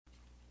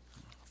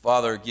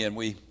Father, again,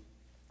 we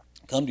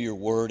come to your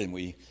word and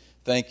we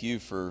thank you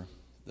for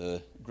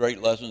the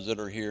great lessons that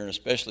are here, and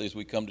especially as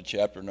we come to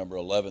chapter number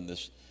 11,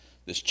 this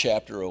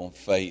chapter on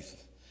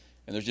faith.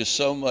 And there's just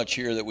so much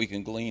here that we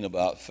can glean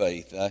about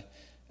faith.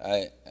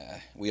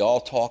 We all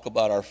talk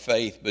about our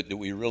faith, but do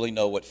we really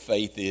know what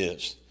faith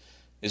is?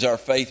 Is our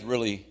faith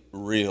really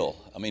real?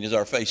 I mean, is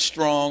our faith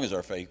strong? Is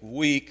our faith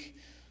weak?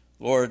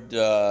 Lord,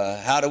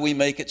 how do we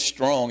make it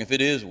strong if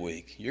it is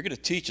weak? You're going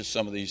to teach us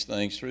some of these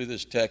things through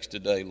this text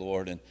today,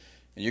 Lord, and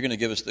you're going to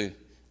give us the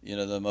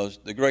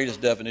greatest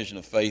definition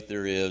of faith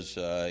there is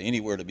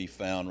anywhere to be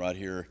found right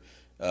here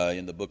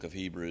in the book of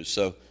Hebrews.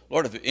 So,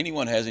 Lord, if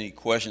anyone has any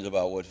questions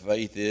about what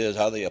faith is,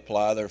 how they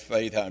apply their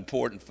faith, how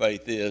important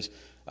faith is,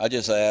 I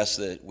just ask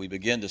that we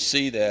begin to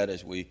see that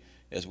as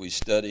we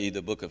study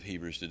the book of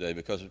Hebrews today,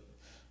 because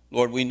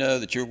Lord, we know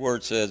that your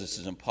word says it's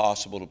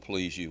impossible to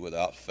please you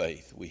without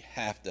faith. We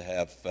have to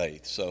have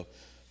faith.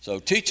 So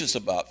teach us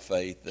about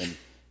faith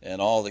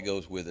and all that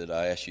goes with it.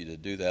 I ask you to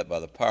do that by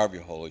the power of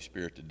your Holy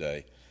Spirit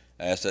today.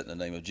 I ask that in the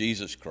name of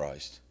Jesus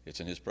Christ. It's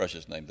in his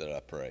precious name that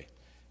I pray.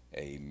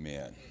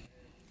 Amen.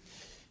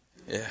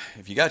 Yeah,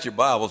 if you got your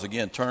Bibles,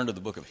 again, turn to the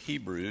book of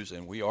Hebrews,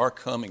 and we are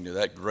coming to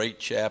that great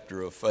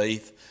chapter of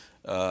faith,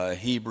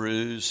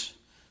 Hebrews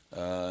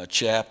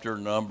chapter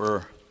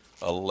number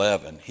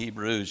 11.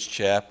 Hebrews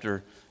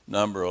chapter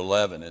number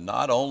 11. And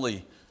not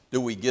only do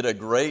we get a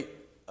great,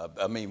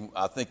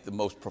 I think the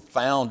most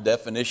profound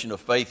definition of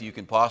faith you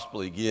can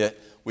possibly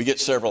get. We get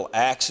several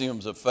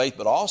axioms of faith,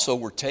 but also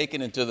we're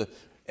taken into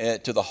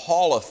the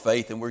hall of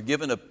faith, and we're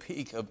given a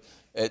peek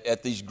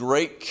at these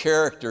great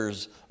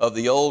characters of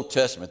the Old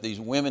Testament, these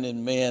women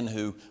and men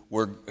who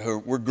were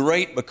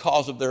great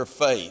because of their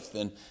faith.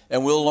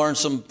 And we'll learn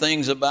some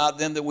things about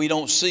them that we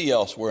don't see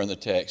elsewhere in the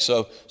text.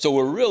 So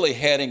we're really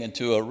heading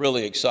into a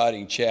really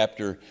exciting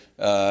chapter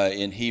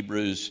in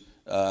Hebrews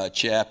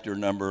chapter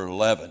number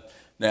 11.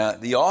 Now,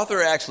 the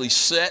author actually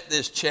set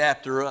this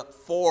chapter up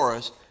for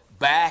us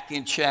back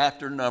in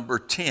chapter number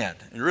 10.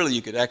 And really,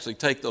 you could actually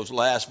take those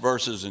last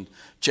verses in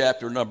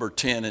chapter number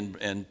 10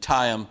 and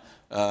tie them.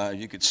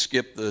 You could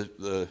skip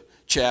the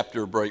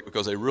chapter break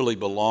because they really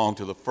belong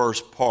to the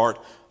first part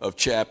of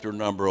chapter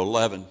number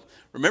 11.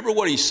 Remember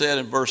what he said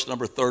in verse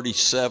number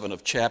 37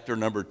 of chapter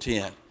number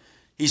 10.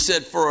 He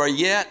said, for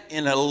yet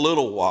a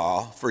little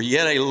while,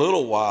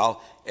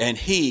 and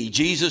he,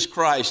 Jesus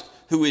Christ,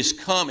 who is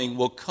coming,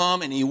 will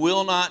come and he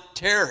will not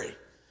tarry.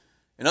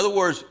 In other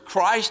words,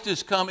 Christ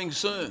is coming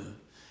soon.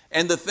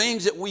 And the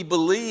things that we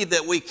believe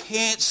that we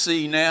can't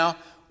see now,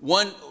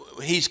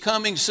 he's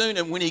coming soon,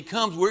 and when he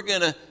comes, we're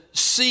going to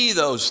see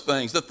those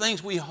things. The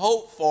things we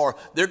hope for,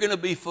 they're going to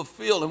be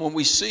fulfilled. And when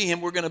we see him,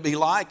 we're going to be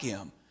like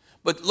him.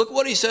 But look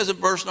what he says in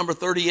verse number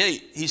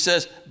 38. He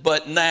says,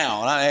 but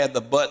now, and I add the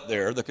but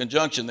there, the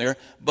conjunction there,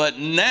 but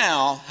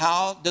now,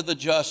 how do the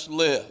just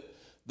live?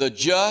 The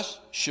just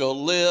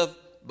shall live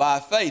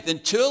by faith.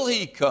 Until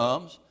he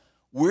comes,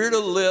 we're to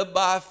live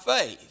by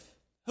faith.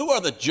 Who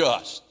are the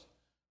just?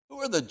 Who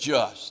are the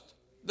just?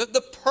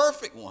 The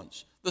perfect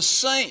ones, the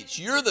saints.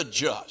 You're the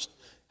just.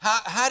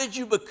 How did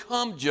you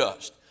become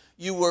just?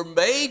 You were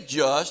made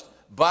just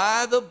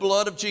by the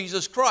blood of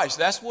Jesus Christ.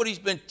 That's what he's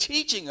been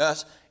teaching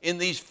us in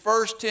these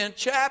first 10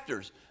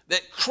 chapters,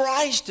 that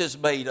Christ has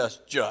made us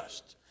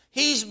just.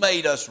 He's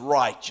made us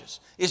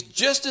righteous. It's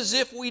just as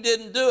if we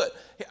didn't do it.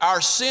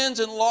 Our sins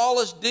and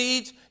lawless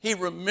deeds, he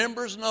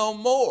remembers no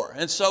more.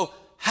 And so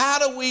how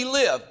do we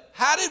live?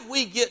 How did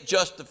we get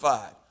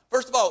justified?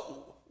 First of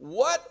all,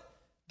 what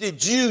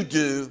did you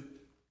do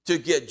to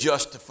get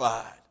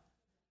justified?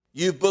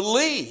 You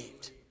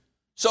believed.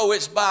 So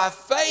it's by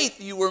faith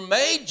you were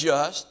made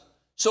just.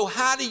 So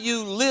how do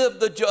you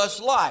live the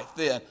just life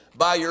then?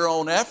 By your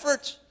own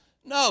efforts?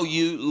 No,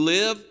 you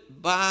live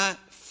by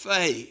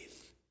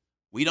faith.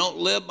 We don't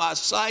live by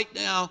sight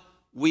now.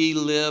 We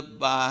live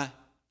by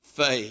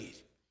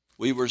faith.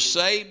 We were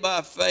saved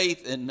by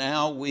faith, and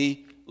now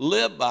we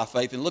live by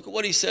faith. And look at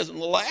what he says in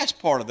the last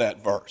part of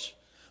that verse.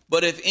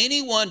 But if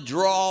anyone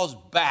draws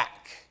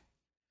back,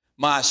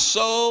 my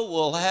soul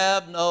will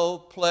have no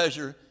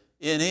pleasure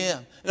in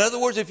him. In other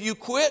words, if you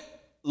quit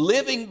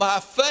living by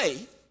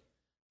faith,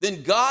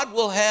 then God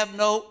will have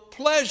no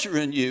pleasure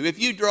in you. If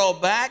you draw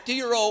back to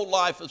your old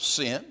life of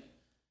sin,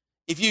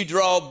 if you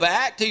draw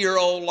back to your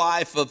old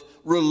life of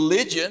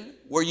religion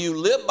where you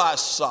live by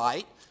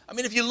sight,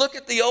 if you look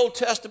at the Old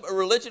Testament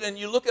religion and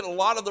you look at a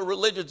lot of the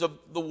religions of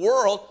the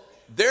world,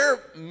 they're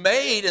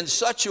made in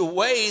such a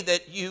way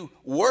that you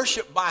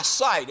worship by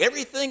sight.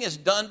 Everything is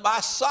done by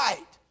sight.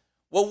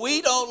 Well,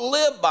 we don't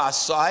live by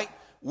sight.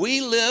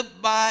 We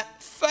live by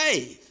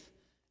faith.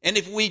 And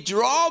if we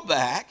draw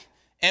back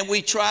and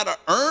we try to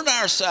earn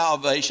our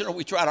salvation, or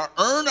we try to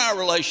earn our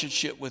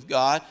relationship with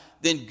God,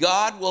 then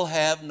God will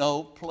have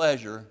no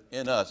pleasure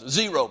in us,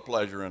 zero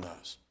pleasure in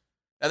us.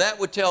 Now that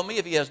would tell me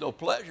if he has no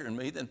pleasure in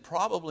me, then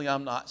probably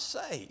I'm not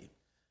saved.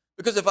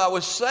 Because if I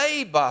was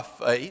saved by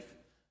faith,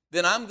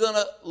 then I'm going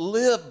to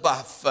live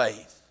by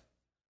faith.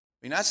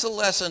 That's a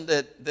lesson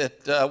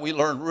that we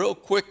learn real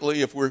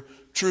quickly if we're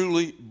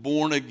truly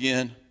born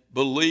again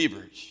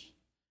believers.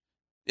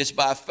 It's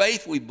by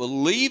faith we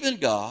believe in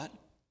God.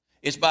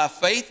 It's by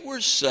faith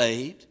we're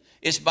saved.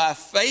 It's by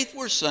faith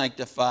we're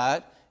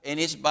sanctified. And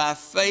it's by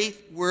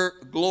faith we're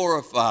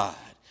glorified.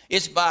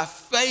 It's by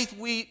faith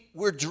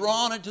we're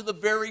drawn into the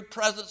very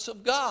presence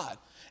of God.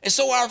 And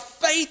so our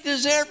faith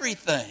is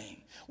everything.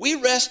 We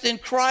rest in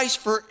Christ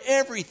for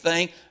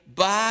everything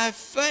by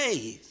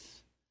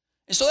faith.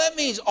 And so that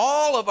means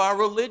all of our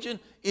religion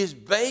is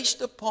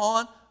based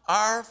upon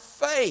our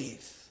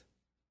faith.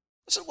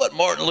 Listen to what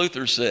Martin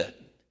Luther said.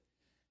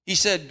 He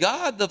said,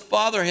 God the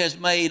Father has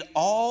made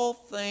all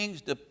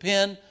things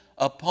depend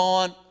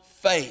upon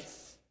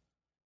faith.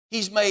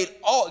 He's made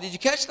all, did you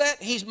catch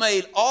that? He's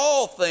made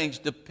all things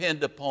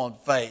depend upon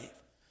faith.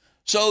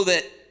 So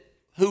that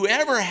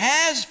whoever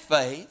has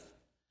faith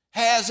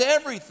has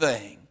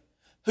everything.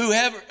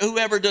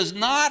 Whoever does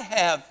not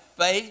have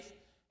faith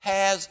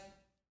has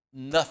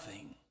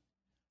nothing.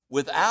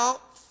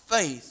 Without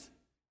faith,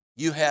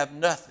 you have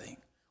nothing.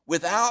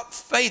 Without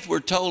faith,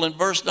 we're told in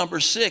verse number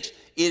 6,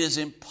 it is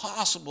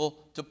impossible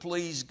to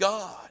please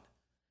God.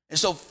 And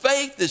so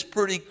faith is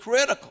pretty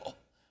critical.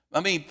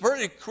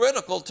 Pretty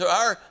critical to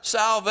our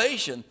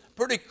salvation,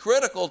 pretty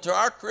critical to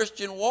our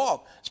Christian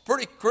walk. It's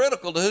pretty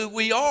critical to who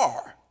we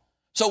are.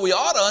 So we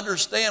ought to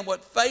understand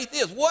what faith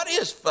is. What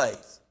is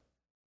faith?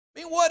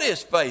 What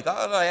is faith? I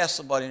ought to ask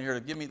somebody in here to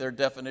give me their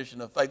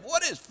definition of faith.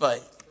 What is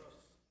faith?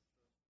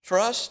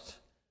 Trust?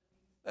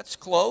 That's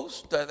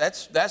close.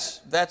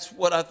 That's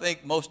what I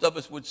think most of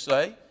us would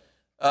say.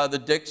 The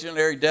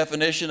dictionary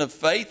definition of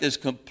faith is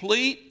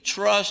complete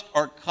trust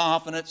or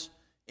confidence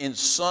in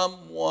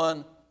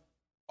someone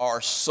or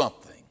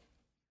something.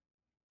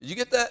 Did you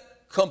get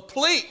that?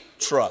 Complete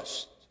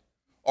trust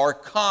or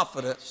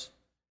confidence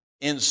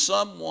in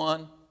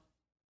someone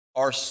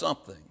or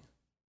something.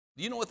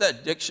 Do you know what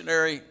that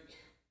dictionary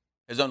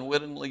has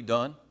unwittingly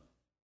done?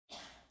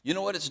 You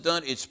know what it's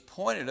done? It's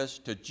pointed us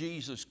to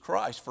Jesus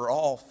Christ for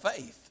all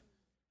faith.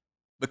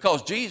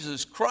 Because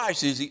Jesus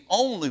Christ is the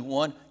only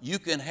one you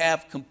can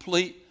have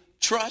complete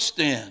trust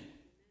in.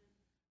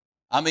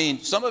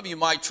 Some of you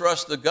might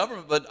trust the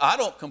government, but I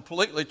don't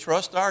completely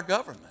trust our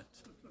government.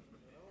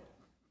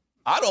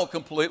 I don't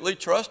completely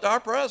trust our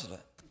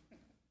president.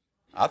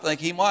 I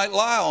think he might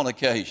lie on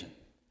occasion.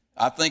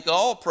 I think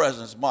all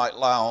presidents might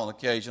lie on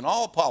occasion.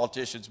 All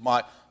politicians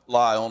might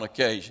lie on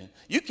occasion.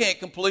 You can't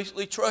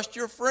completely trust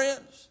your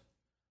friends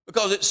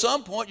because at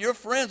some point your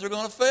friends are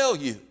going to fail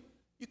you.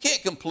 You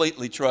can't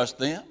completely trust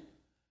them.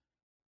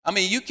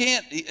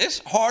 It's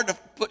hard to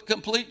put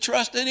complete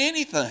trust in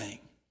anything.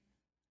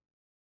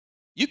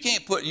 You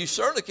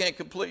certainly can't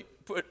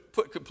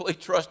put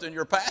complete trust in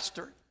your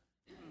pastor.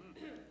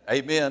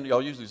 Amen.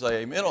 Y'all usually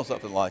say amen on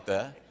something like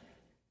that.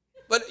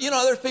 But,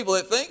 there's people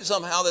that think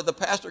somehow that the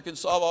pastor can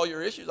solve all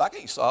your issues. I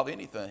can't solve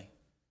anything.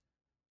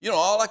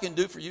 All I can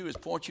do for you is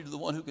point you to the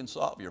one who can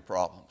solve your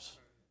problems.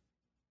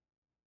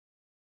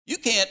 You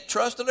can't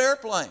trust an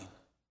airplane.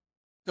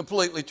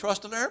 Completely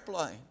trust an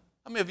airplane.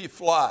 How many of you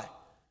fly?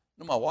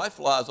 My wife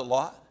flies a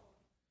lot.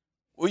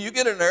 Well, you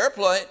get in an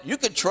airplane, you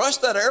can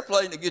trust that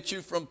airplane to get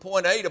you from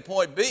point A to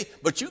point B,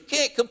 but you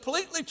can't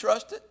completely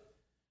trust it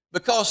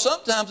because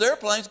sometimes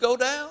airplanes go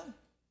down.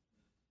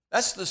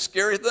 That's the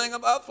scary thing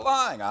about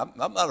flying. I'm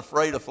not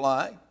afraid of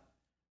flying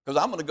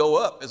because I'm going to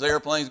go up as the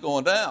airplane's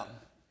going down.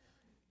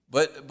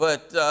 But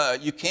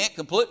you can't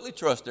completely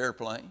trust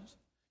airplanes.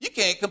 You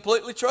can't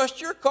completely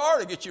trust your car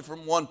to get you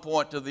from one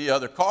point to the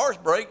other. Cars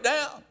break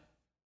down.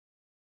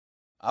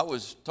 I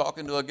was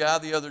talking to a guy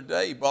the other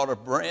day. He bought a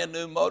brand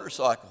new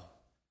motorcycle.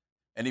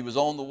 And he was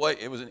on the way.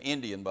 It was an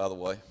Indian, by the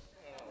way.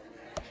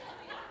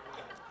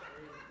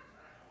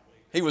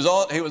 He was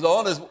on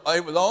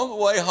the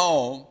way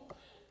home.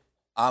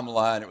 I'm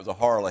lying. It was a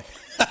Harley.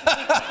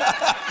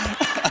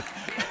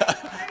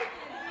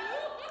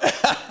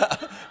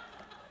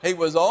 He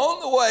was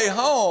on the way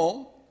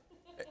home,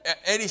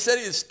 and he said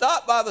he had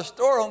stopped by the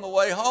store on the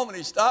way home, and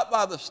he stopped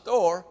by the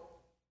store,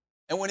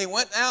 and when he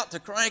went out to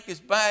crank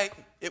his bike,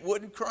 it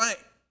wouldn't crank.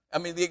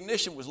 The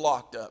ignition was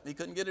locked up. He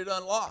couldn't get it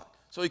unlocked.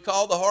 So he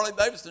called the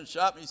Harley-Davidson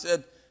shop, and he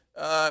said,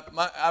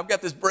 I've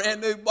got this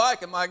brand new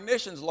bike, and my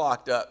ignition's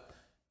locked up.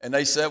 And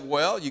they said,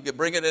 well, you can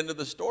bring it into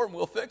the store, and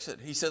we'll fix it.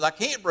 He said, I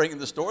can't bring it in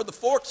the store. The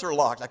forks are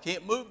locked. I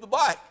can't move the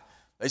bike.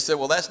 They said,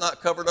 well, that's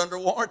not covered under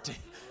warranty.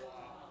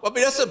 Well,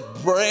 that's a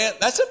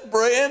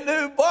brand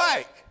new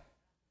bike.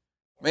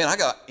 Man, I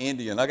got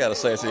Indian. I got to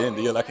say it's an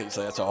Indian. I can't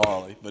say it's a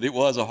Harley, but it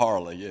was a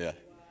Harley, yeah.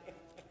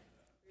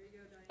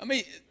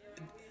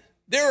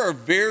 There are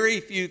very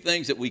few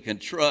things that we can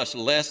trust,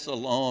 let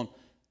alone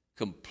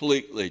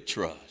completely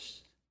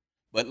trust.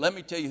 But let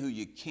me tell you who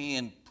you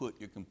can put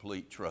your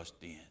complete trust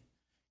in.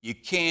 You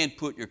can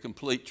put your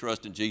complete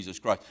trust in Jesus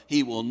Christ.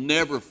 He will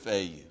never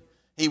fail you.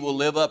 He will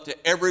live up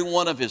to every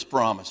one of his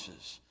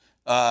promises.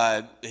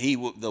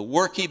 The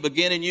work he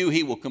began in you,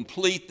 he will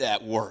complete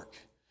that work.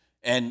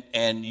 And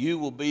you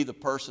will be the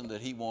person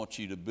that he wants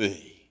you to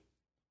be.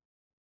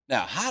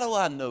 Now, how do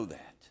I know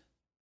that?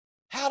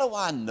 How do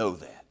I know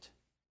that?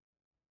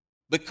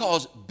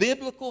 Because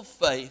biblical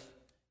faith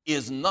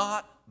is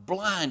not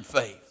blind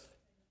faith.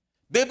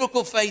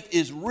 Biblical faith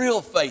is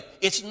real faith.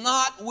 It's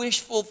not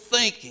wishful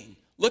thinking.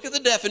 Look at the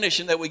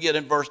definition that we get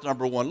in verse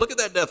number 1. Look at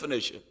that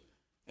definition.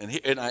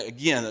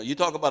 Again, you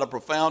talk about a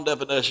profound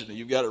definition, and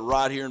you've got it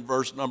right here in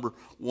verse number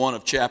 1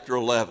 of chapter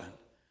 11.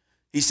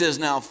 He says,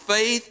 now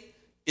faith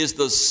is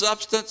the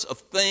substance of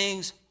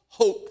things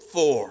hoped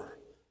for,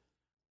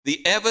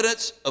 the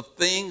evidence of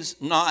things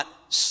not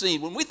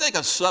seen. When we think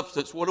of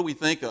substance, what do we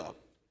think of?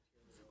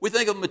 We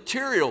think of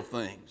material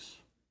things.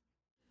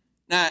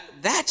 Now,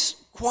 that's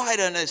quite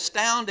an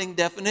astounding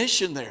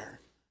definition there,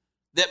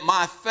 that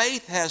my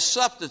faith has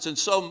substance. And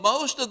so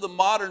most of the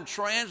modern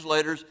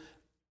translators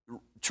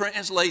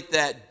translate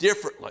that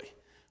differently.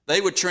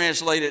 They would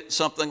translate it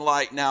something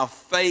like, now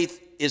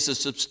faith is a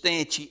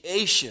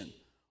substantiation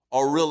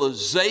or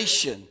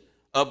realization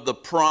of the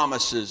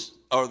promises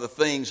or the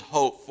things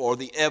hoped for,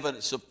 the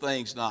evidence of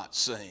things not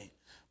seen.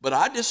 But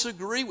I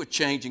disagree with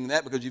changing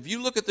that, because if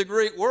you look at the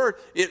Greek word,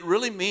 it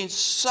really means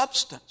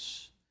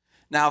substance.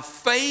 Now,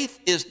 faith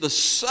is the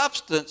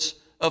substance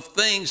of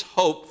things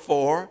hoped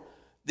for,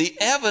 the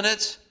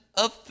evidence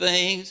of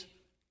things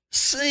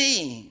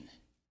seen.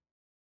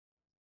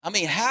 I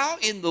mean, how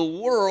in the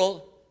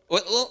world,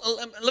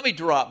 let me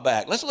drop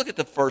back. Let's look at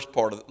the first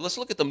part of it. Let's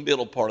look at the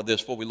middle part of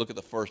this before we look at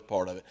the first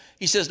part of it.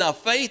 He says, now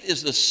faith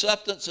is the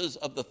substances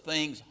of the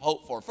things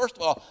hoped for. First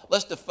of all,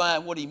 let's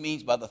define what he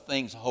means by the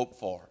things hoped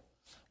for.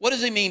 What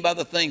does he mean by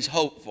the things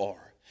hoped for?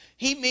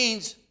 He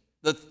means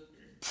the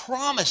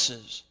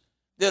promises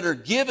that are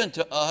given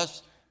to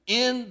us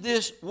in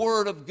this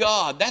Word of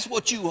God. That's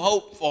what you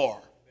hope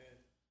for.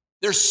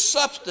 There's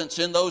substance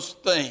in those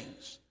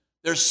things.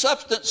 There's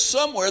substance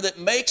somewhere that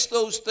makes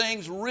those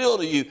things real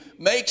to you,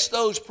 makes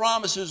those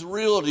promises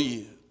real to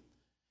you.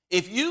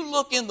 If you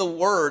look in the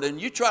Word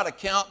and you try to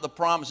count the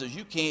promises,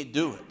 you can't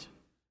do it.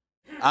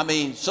 I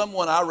mean,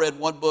 I read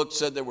one book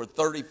said there were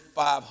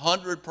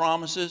 3,500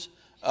 promises.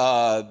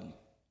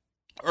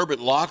 Herbert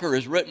Locker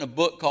has written a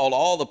book called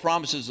All the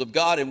Promises of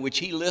God, in which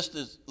he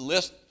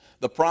lists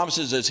the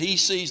promises as he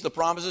sees the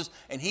promises,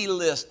 and he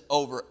lists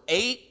over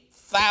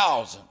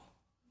 8,000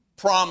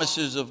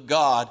 promises of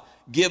God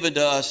given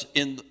to us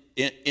in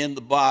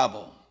the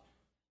Bible.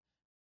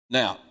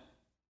 Now,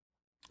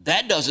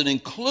 that doesn't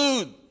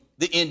include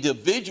the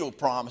individual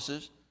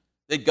promises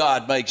that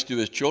God makes to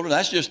his children.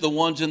 That's just the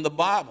ones in the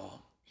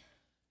Bible.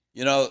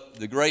 You know,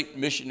 the great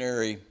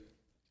missionary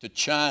to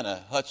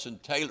China, Hudson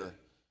Taylor,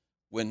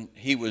 when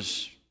he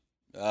was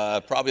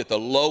probably at the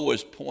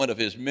lowest point of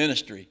his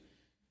ministry,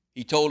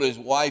 he told his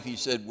wife, he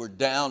said, we're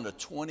down to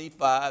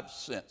 25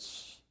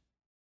 cents.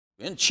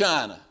 In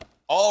China,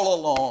 all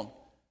alone,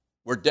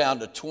 we're down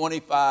to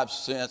 25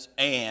 cents,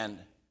 and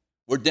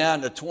we're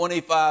down to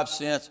 25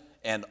 cents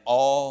and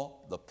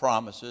all the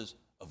promises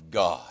of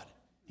God.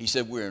 He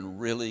said, we're in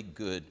really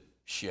good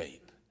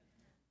shape.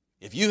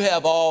 If you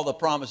have all the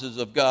promises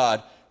of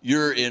God,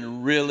 you're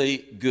in really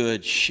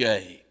good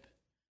shape.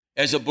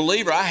 As a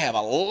believer, I have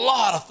a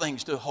lot of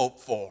things to hope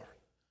for.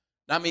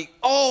 I mean,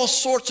 all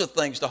sorts of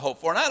things to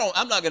hope for. And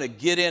I'm not going to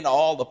get into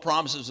all the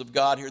promises of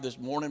God here this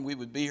morning. We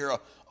would be here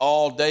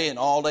all day and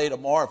all day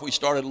tomorrow if we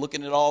started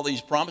looking at all these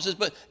promises.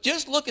 But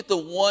just look at the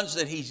ones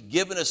that he's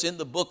given us in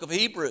the book of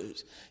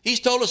Hebrews. He's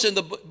told us in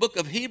the book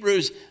of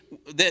Hebrews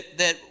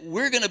that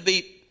we're going to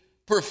be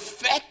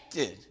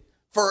perfected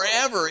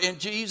forever in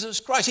Jesus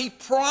Christ. He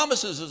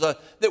promises us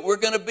that we're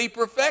going to be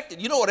perfected.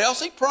 You know what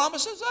else he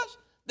promises us?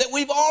 That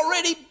we've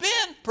already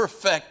been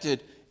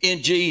perfected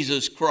in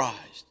Jesus Christ.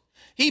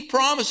 He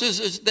promises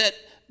us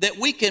that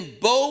we can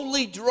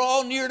boldly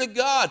draw near to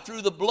God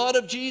through the blood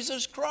of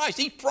Jesus Christ.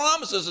 He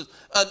promises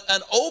us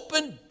an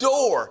open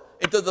door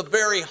into the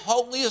very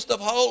holiest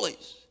of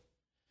holies.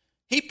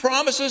 He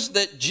promises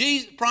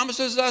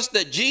us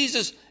that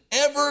Jesus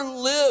ever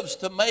lives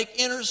to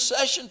make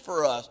intercession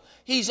for us.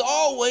 He's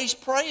always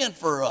praying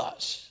for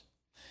us.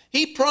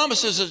 He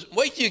promises us,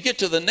 wait till you get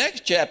to the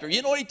next chapter.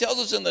 You know what he tells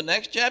us in the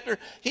next chapter?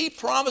 He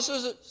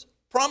promises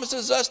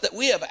us that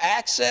we have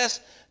access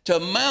to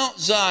Mount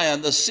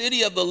Zion, the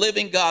city of the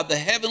living God, the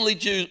heavenly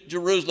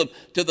Jerusalem,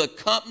 to the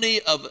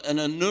company of an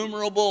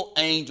innumerable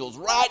angels.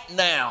 Right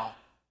now,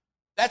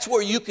 that's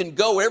where you can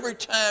go every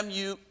time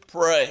you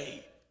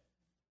pray.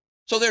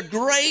 So they're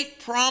great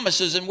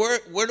promises, and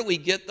where do we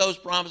get those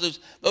promises?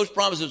 Those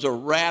promises are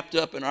wrapped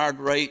up in our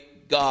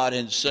great God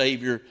and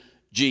Savior,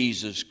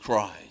 Jesus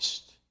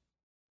Christ.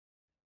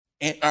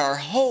 And our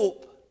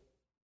hope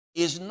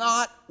is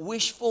not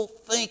wishful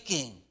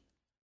thinking.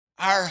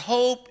 Our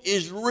hope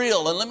is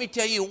real. And let me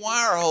tell you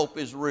why our hope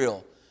is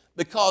real.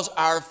 Because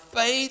our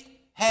faith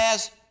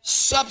has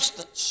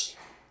substance.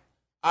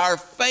 Our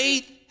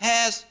faith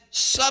has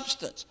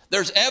substance.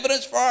 There's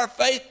evidence for our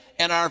faith,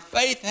 and our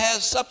faith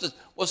has substance.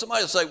 Well,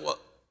 somebody will say, well,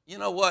 you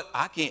know what?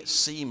 I can't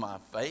see my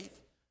faith.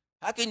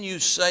 How can you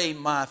say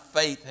my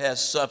faith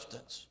has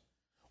substance?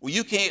 Well,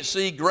 you can't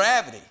see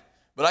gravity.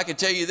 But I can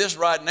tell you this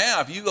right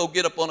now, if you go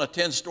get up on a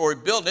 10-story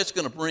building, it's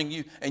going to bring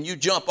you, and you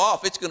jump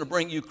off, it's going to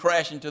bring you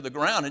crashing to the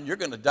ground, and you're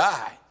going to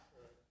die.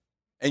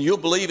 And you'll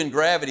believe in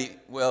gravity.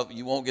 Well,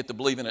 you won't get to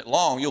believe in it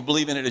long. You'll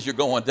believe in it as you're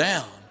going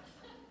down.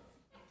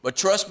 But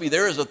trust me,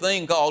 there is a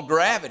thing called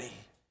gravity.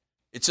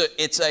 It's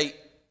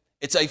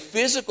a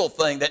physical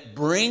thing that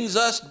brings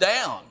us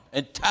down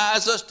and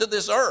ties us to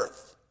this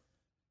earth.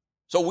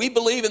 So we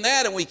believe in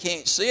that and we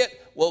can't see it.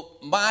 Well,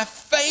 my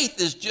faith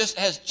has just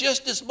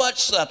as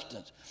much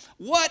substance.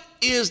 What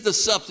is the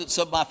substance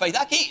of my faith?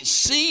 I can't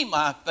see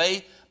my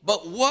faith,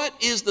 but what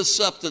is the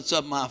substance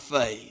of my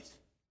faith?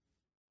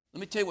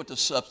 Let me tell you what the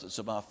substance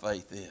of my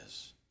faith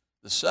is.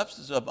 The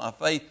substance of my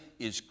faith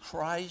is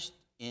Christ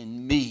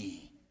in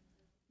me,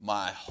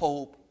 my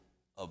hope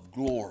of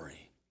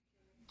glory.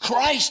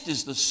 Christ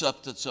is the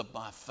substance of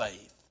my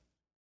faith.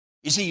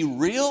 Is he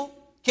real?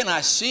 Can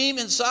I see him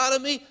inside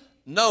of me?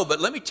 No, but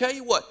let me tell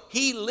you what,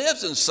 he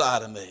lives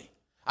inside of me.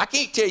 I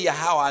can't tell you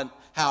how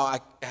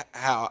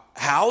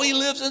he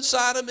lives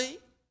inside of me,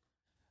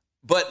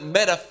 but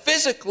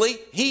metaphysically,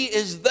 he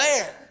is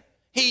there.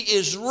 He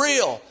is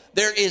real.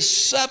 There is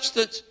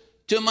substance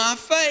to my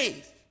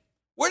faith.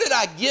 Where did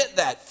I get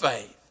that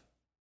faith?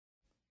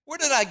 Where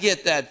did I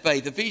get that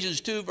faith? Ephesians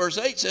 2 verse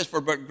 8 says,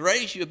 for by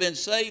grace you have been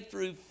saved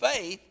through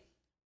faith.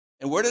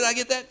 And where did I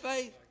get that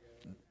faith?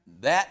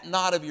 That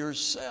not of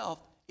yourself.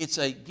 It's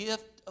a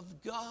gift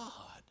of God.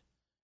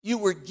 You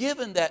were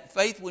given that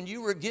faith when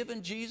you were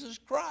given Jesus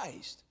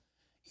Christ.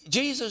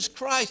 Jesus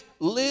Christ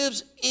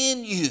lives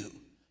in you.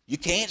 You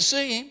can't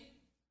see him,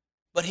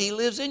 but he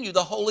lives in you.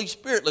 The Holy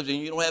Spirit lives in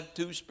you. You don't have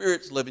two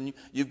spirits living in you.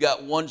 You've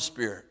got one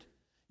Spirit.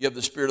 You have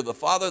the Spirit of the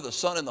Father, the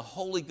Son, and the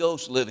Holy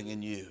Ghost living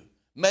in you.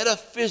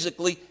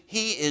 Metaphysically,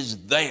 he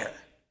is there.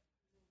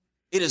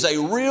 It is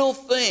a real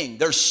thing.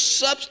 There's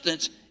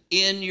substance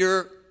in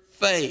your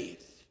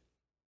faith.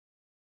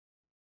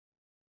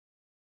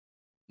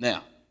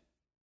 Now,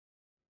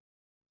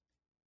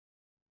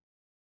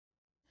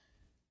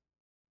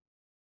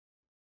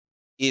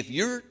 if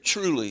you're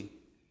truly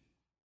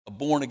a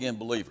born-again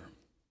believer,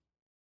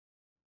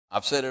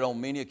 I've said it on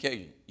many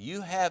occasions,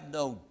 you have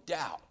no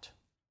doubt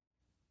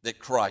that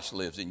Christ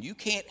lives in you. You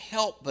can't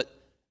help but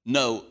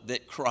know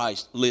that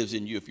Christ lives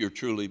in you if you're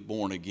truly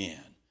born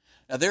again.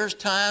 Now, there's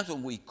times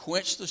when we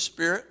quench the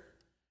Spirit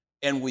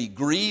and we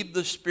grieve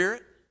the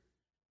Spirit,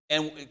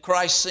 and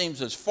Christ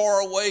seems as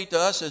far away to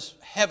us as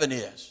heaven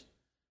is.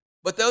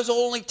 But those are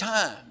only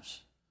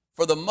times.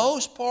 For the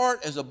most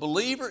part, as a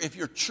believer, if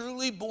you're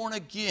truly born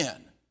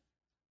again,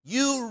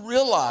 you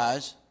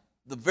realize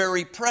the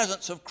very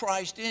presence of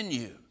Christ in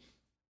you.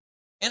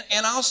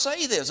 And I'll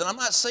say this, and I'm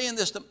not saying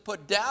this to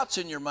put doubts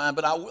in your mind,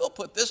 but I will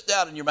put this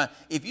doubt in your mind.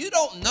 If you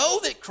don't know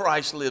that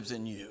Christ lives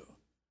in you,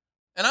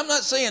 and I'm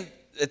not saying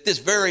at this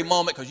very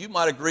moment, because you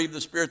might have grieved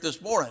the Spirit this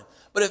morning,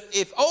 but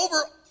if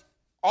over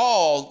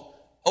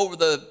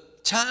the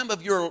time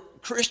of your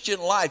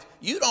Christian life,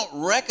 you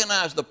don't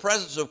recognize the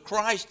presence of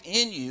Christ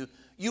in you,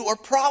 you are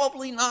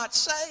probably not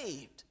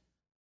saved.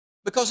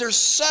 Because there's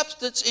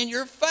substance in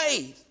your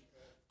faith.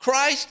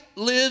 Christ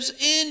lives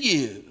in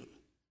you.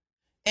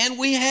 And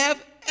we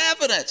have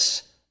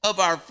evidence of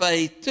our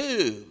faith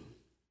too.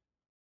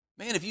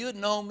 Man, if you had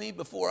known me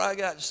before I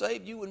got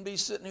saved, you wouldn't be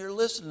sitting here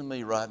listening to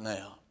me right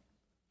now.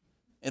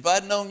 If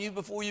I'd known you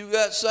before you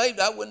got saved,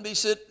 I wouldn't be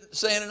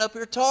standing up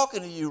here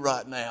talking to you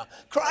right now.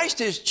 Christ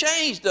has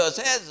changed us,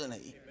 hasn't he?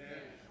 Amen.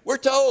 We're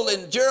told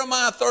in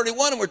Jeremiah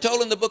 31, and we're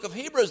told in the book of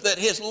Hebrews, that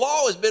his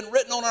law has been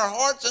written on our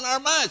hearts and our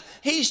minds.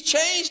 He's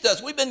changed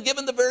us. We've been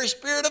given the very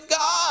Spirit of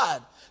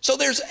God. So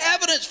there's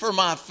evidence for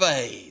my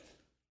faith.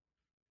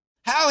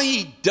 How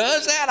he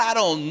does that, I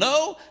don't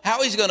know.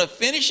 How he's going to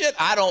finish it,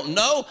 I don't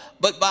know.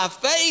 But by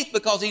faith,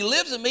 because he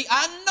lives in me,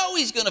 I know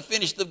he's going to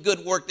finish the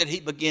good work that he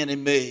began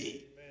in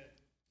me.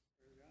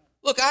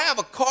 Look, I have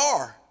a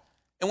car,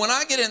 and when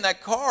I get in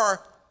that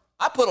car,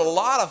 I put a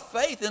lot of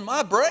faith in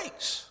my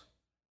brakes.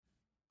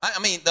 I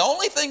mean, the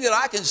only thing that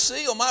I can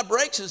see on my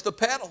brakes is the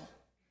pedal.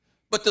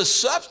 But the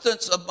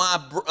substance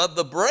of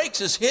the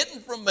brakes is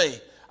hidden from me.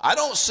 I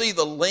don't see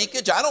the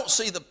linkage. I don't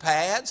see the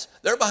pads.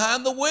 They're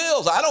behind the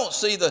wheels. I don't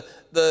see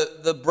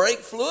the brake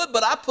fluid,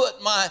 but I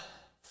put my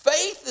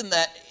faith in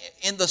that,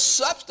 in the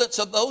substance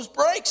of those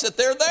brakes, that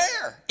they're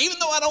there, even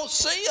though I don't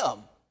see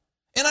them.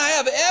 And I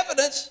have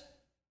evidence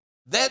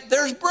that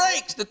there's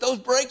brakes, that those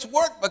brakes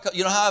work. Because,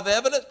 you know how I have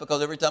evidence?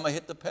 Because every time I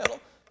hit the pedal,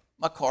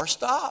 my car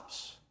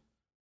stops.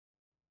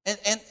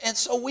 And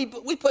so we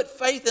put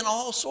faith in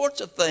all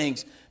sorts of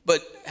things.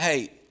 But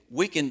hey,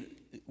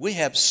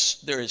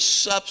 there is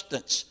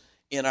substance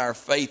in our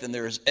faith, and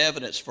there is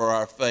evidence for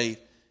our faith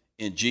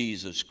in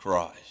Jesus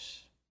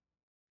Christ.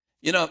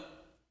 You know,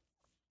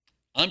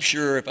 I'm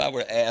sure if I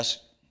were to ask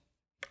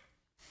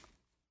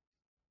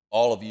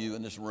all of you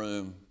in this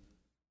room,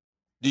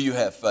 do you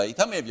have faith?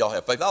 How many of y'all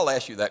have faith? I'll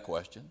ask you that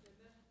question.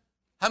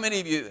 How many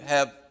of you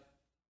have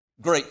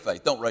great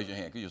faith? Don't raise your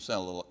hand because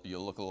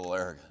you'll look a little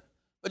arrogant.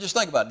 But just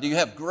think about it. Do you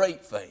have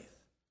great faith?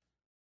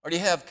 Or do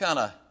you have kind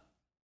of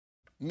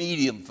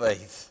medium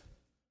faith?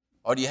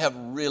 Or do you have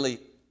really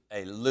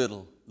a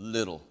little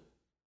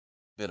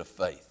bit of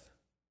faith?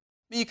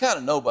 I mean, you kind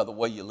of know by the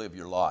way you live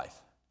your life.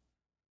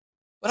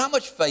 But how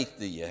much faith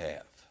do you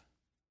have?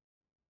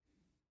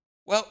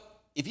 Well,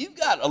 if you've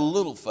got a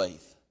little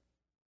faith,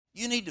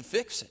 you need to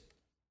fix it.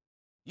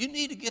 You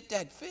need to get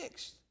that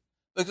fixed.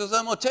 Because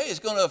I'm going to tell you, it's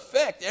going to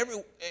affect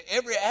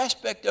every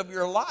aspect of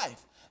your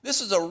life.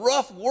 This is a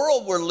rough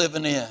world we're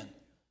living in.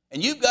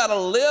 And you've got to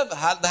live.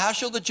 How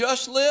shall the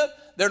just live?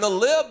 They're to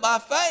live by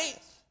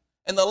faith.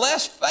 And the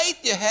less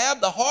faith you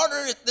have, the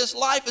harder this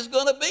life is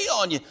going to be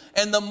on you.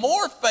 And the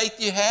more faith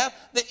you have,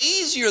 the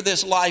easier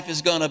this life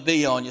is going to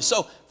be on you.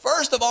 So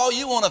first of all,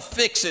 you want to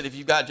fix it if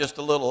you've got just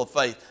a little of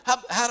faith. How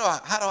do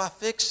I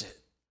fix it?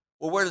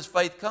 Well, where does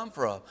faith come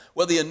from?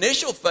 Well, the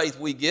initial faith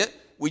we get,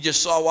 we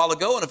just saw a while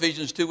ago in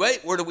Ephesians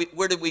 2:8.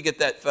 Where did we get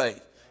that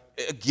faith?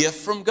 A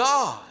gift from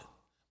God.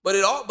 But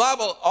the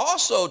Bible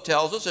also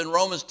tells us in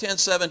Romans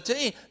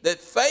 10:17 that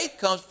faith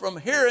comes from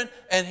hearing,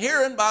 and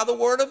hearing by the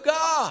word of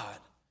God.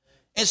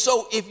 And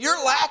so if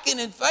you're lacking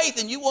in faith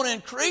and you want to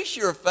increase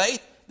your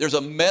faith, there's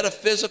a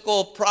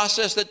metaphysical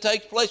process that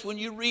takes place when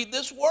you read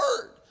this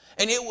word.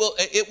 And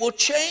it will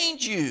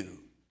change you.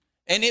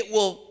 And it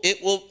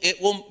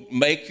will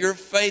make your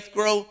faith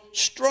grow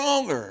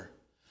stronger.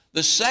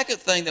 The second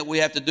thing that we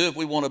have to do if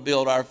we want to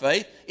build our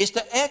faith is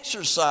to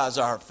exercise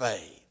our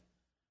faith.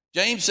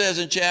 James says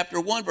in chapter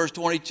 1, verse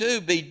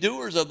 22, be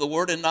doers of the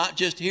word and not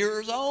just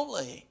hearers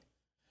only.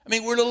 I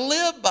mean, we're to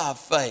live by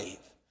faith.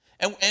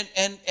 And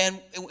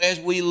as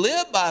we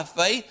live by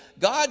faith,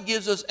 God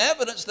gives us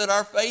evidence that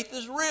our faith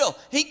is real.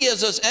 He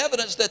gives us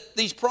evidence that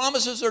these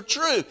promises are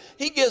true.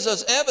 He gives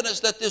us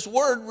evidence that this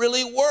word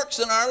really works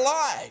in our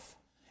life.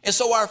 And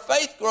so our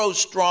faith grows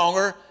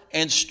stronger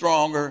and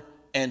stronger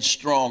and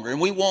stronger. And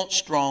we want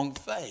strong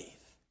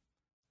faith.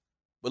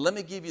 But let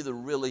me give you the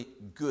really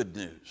good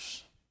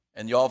news.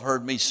 And y'all have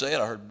heard me say it.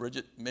 I heard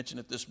Bridget mention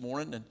it this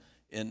morning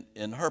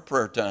in her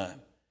prayer time.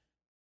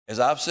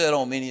 As I've said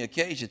on many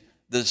occasions,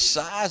 the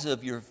size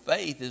of your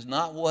faith is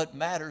not what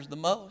matters the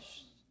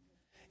most.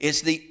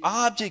 It's the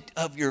object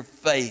of your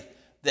faith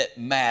that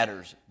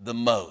matters the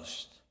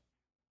most.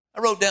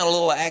 I wrote down a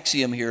little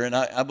axiom here, and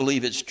I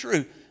believe it's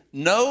true.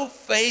 No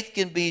faith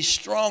can be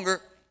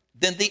stronger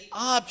than the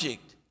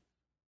object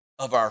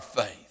of our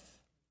faith.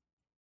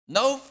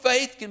 No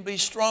faith can be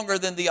stronger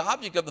than the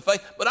object of the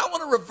faith, but I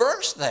want to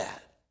reverse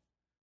that.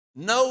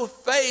 No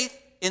faith,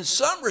 in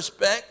some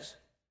respects,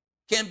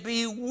 can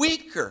be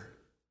weaker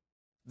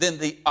than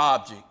the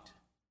object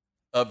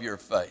of your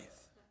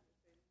faith.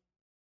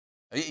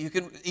 You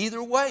can,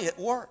 either way, it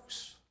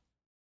works.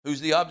 Who's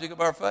the object of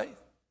our faith?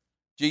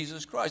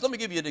 Jesus Christ. Let me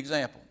give you an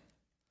example.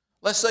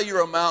 Let's say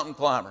you're a mountain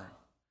climber,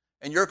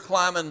 and you're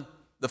climbing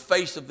the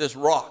face of this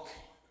rock,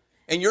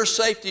 and your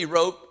safety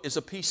rope is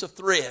a piece of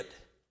thread,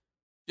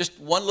 just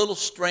one little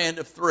strand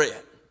of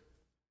thread.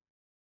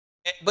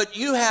 But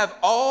you have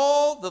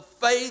all the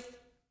faith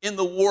in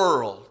the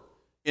world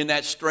in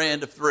that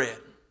strand of thread.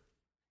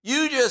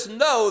 You just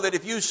know that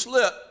if you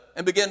slip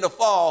and begin to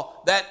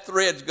fall, that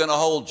thread's going to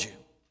hold you.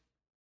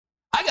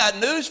 I got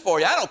news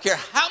for you. I don't care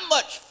how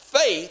much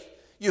faith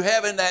you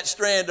have in that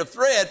strand of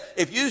thread.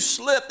 If you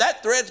slip,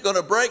 that thread's going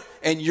to break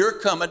and you're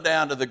coming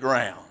down to the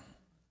ground.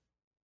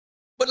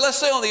 But let's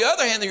say on the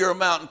other hand that you're a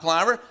mountain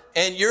climber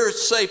and your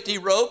safety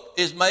rope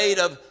is made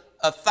of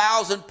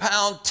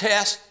 1,000-pound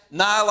test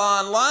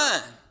nylon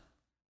line.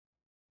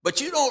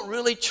 But you don't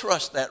really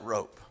trust that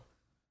rope.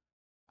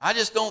 I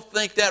just don't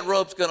think that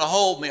rope's going to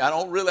hold me.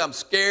 I'm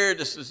scared.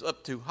 This is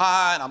up too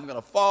high and I'm going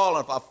to fall.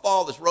 And if I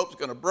fall, this rope's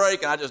going to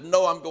break. And I just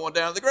know I'm going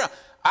down to the ground.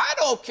 I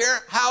don't care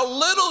how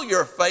little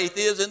your faith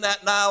is in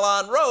that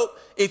nylon rope.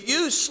 If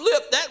you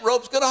slip, that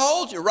rope's going to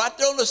hold you right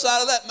there on the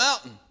side of that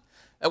mountain.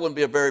 That wouldn't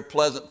be a very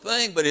pleasant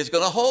thing, but it's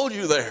going to hold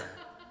you there.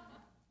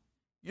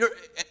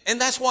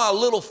 And that's why a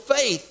little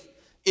faith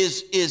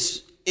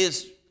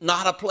is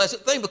not a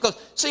pleasant thing. Because,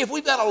 see, if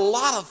we've got a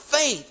lot of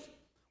faith,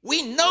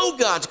 we know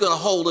God's going to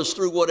hold us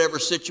through whatever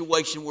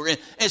situation we're in.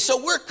 And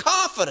so we're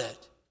confident.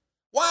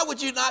 Why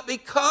would you not be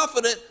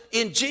confident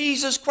in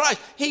Jesus Christ?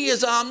 He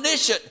is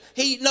omniscient.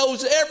 He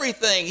knows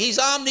everything. He's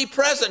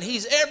omnipresent.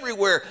 He's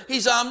everywhere.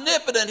 He's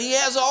omnipotent. He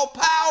has all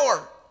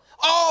power.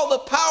 All the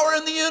power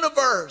in the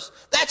universe.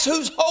 That's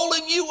who's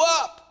holding you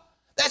up.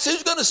 That's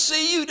who's going to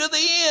see you to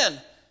the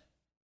end.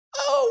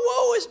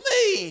 Oh, woe is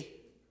me.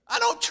 I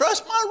don't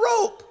trust my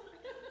rope.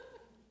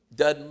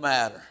 Doesn't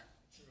matter.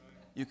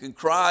 You can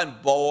cry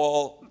and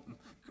bawl,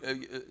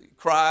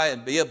 cry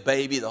and be a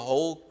baby the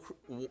whole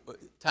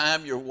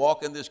time you're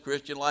walking this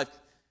Christian life,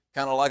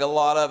 kind of like a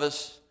lot of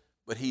us,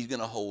 but He's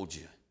going to hold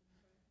you.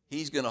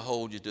 He's going to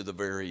hold you to the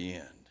very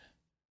end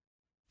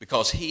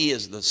because He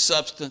is the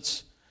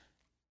substance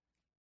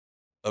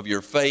of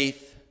your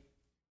faith,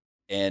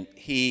 and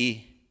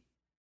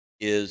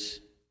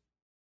there's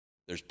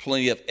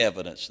plenty of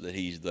evidence that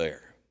He's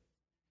there.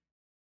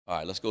 All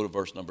right, let's go to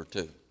verse number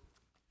 2.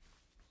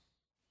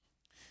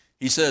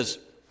 He says,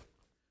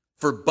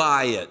 for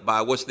by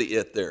what's the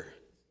it there?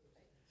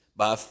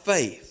 By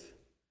faith,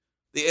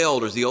 the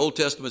elders, the Old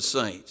Testament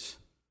saints,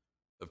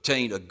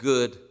 obtained a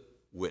good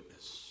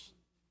witness.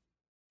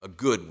 A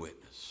good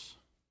witness.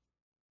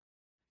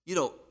 You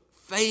know,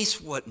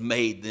 faith's what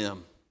made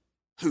them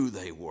who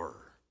they were.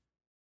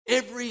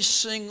 Every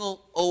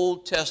single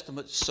Old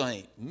Testament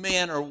saint,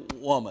 man or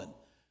woman,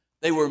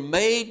 they were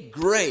made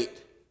great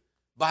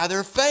by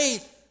their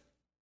faith.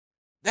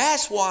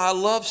 That's why I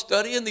love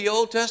studying the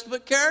Old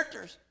Testament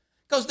characters,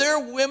 because they're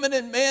women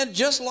and men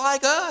just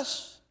like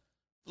us.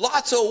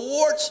 Lots of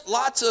warts,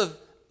 lots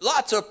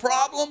of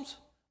problems,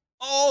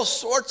 all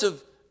sorts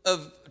of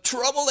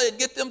trouble they'd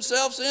get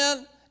themselves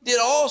in, did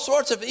all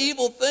sorts of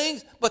evil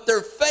things, but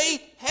their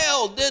faith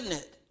held, didn't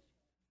it?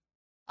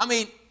 I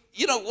mean,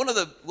 you know, one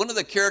of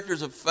the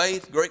characters of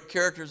faith, great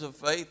characters of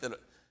faith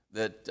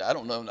that I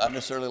don't know, I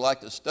necessarily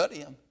like to study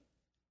him,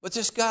 but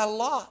this guy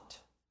Lot.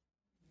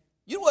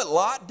 You know what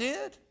Lot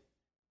did?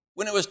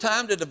 When it was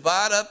time to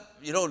divide up,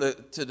 you know,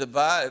 to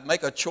divide,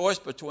 make a choice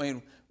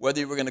between whether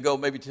you were going to go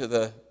maybe to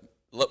the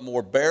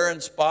more barren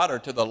spot or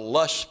to the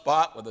lush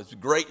spot with this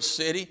great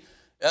city,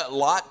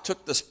 Lot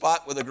took the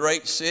spot with a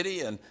great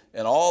city and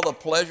all the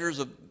pleasures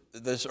of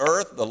this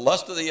earth, the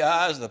lust of the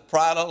eyes, the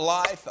pride of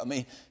life. I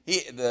mean,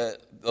 the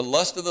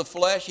lust of the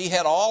flesh, he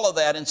had all of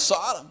that in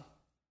Sodom.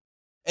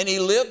 And he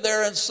lived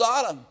there in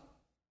Sodom.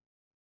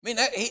 I mean,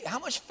 how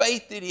much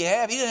faith did he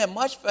have? He didn't have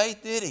much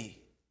faith, did he?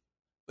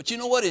 But you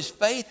know what? His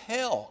faith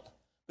held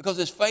because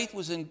his faith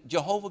was in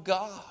Jehovah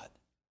God.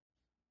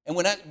 And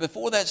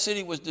before that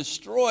city was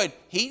destroyed,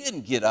 he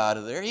didn't get out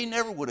of there. He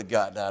never would have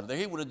gotten out of there.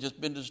 He would have just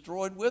been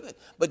destroyed with it.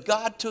 But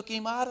God took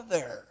him out of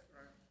there.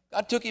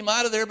 God took him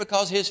out of there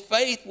because his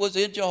faith was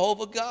in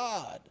Jehovah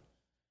God.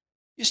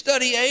 You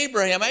study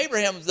Abraham.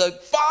 Abraham's the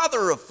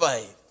father of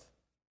faith.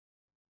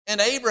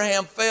 And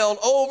Abraham failed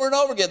over and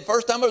over again. The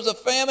first time there was a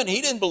famine,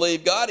 he didn't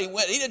believe God. He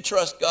didn't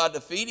trust God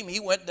to feed him. He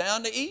went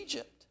down to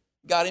Egypt.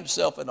 Got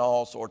himself in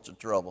all sorts of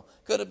trouble.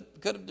 Could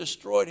have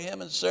destroyed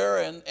him and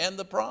Sarah and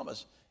the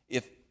promise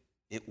if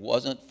it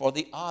wasn't for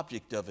the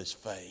object of his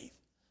faith.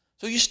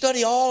 So you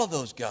study all of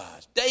those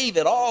guys.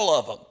 David, all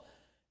of them.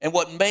 And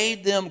what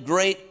made them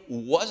great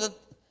wasn't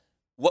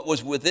what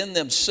was within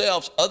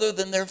themselves other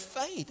than their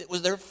faith. It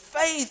was their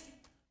faith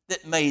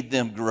that made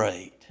them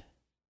great.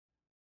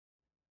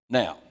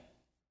 Now,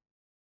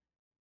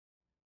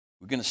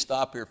 we're going to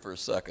stop here for a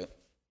second,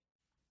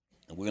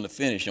 and we're going to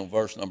finish on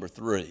verse number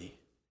 3,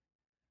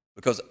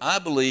 because I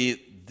believe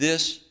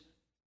this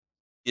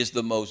is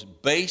the most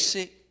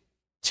basic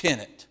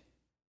tenet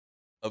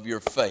of your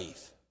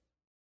faith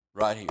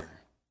right here.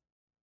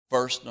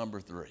 Verse number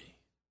 3.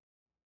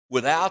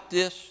 Without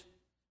this,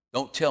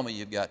 don't tell me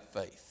you've got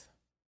faith.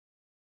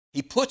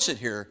 He puts it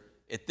here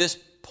at this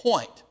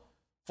point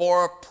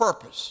for a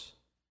purpose.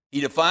 He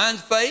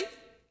defines faith.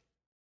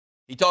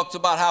 He talks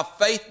about how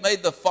faith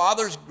made the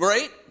fathers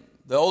great,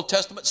 the Old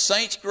Testament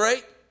saints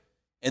great.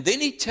 And then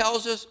he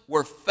tells us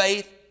where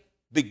faith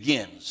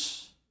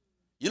begins.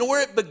 You know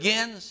where it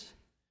begins?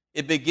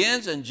 It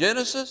begins in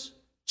Genesis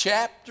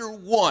chapter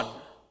 1.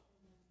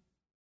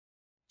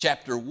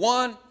 Chapter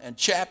 1 and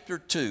chapter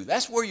 2.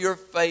 That's where your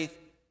faith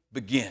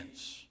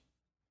begins.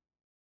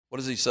 What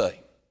does he say?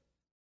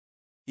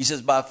 He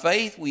says, by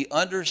faith we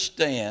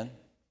understand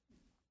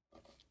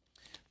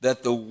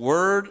that the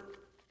worlds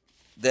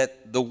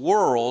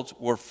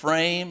were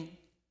framed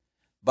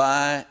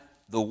by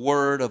the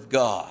word of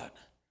God,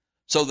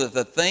 so that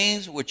the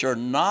things which are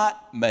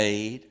not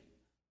made,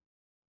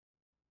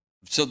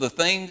 the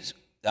things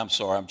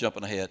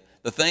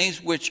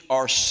which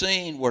are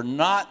seen were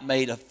not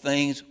made of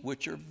things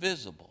which are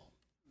visible.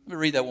 Let me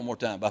read that one more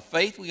time. By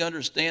faith we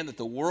understand that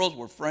the worlds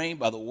were framed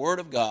by the word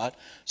of God,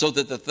 so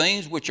that the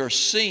things which are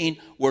seen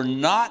were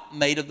not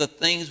made of the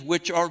things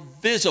which are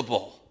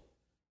visible.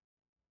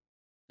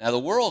 Now the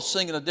world's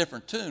singing a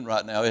different tune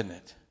right now, isn't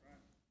it?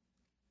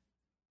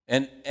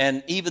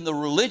 And even the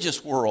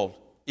religious world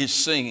is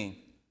singing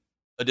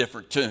a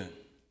different tune.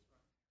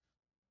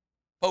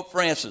 Pope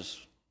Francis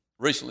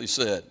recently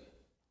said,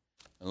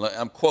 and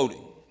I'm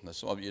quoting,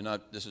 some of you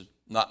this is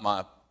not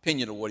my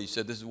opinion of what he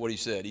said, this is what he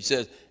said. He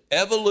says,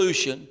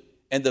 evolution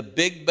and the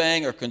Big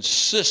Bang are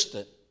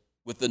consistent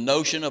with the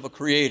notion of a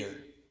creator,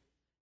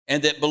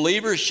 and that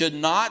believers should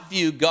not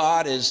view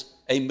God as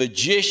a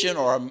magician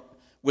or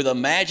with a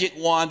magic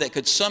wand that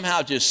could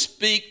somehow just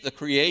speak the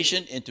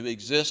creation into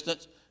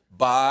existence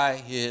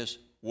by his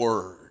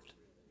word.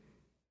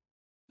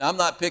 Now, I'm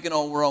not picking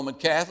on Roman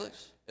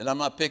Catholics, and I'm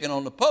not picking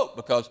on the Pope,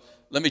 because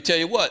let me tell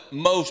you what,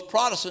 most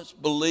Protestants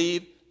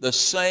believe the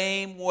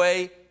same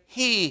way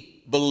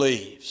he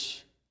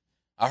believes.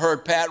 I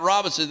heard Pat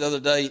Robertson the other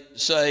day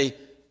say,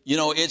 you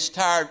know, it's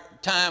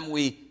time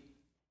we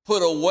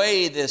put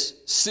away this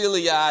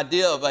silly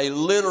idea of a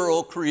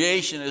literal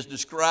creation as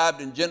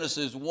described in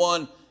Genesis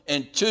 1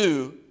 and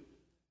 2.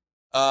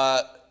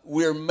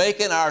 We're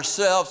making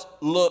ourselves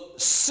look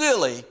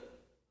silly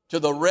to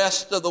the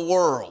rest of the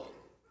world.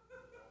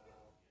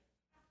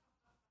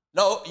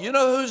 No, you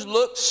know who's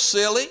looked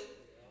silly?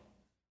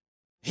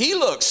 He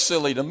looks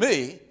silly to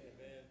me.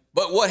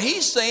 But what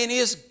he's saying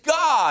is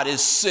God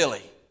is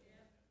silly.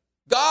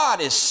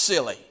 God is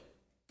silly.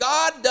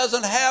 God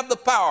doesn't have the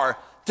power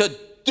to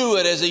do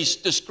it as he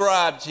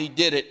describes he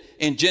did it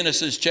in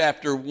Genesis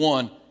chapter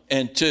 1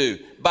 and 2.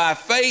 By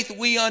faith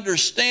we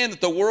understand that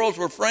the worlds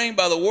were framed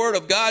by the word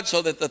of God,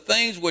 so that the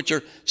things which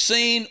are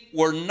seen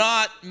were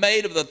not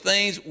made of the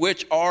things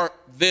which are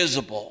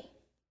visible.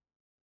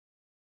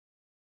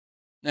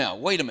 Now,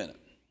 wait a minute.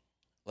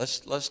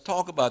 Let's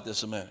talk about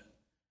this a minute.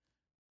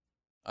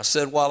 I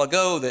said a while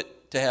ago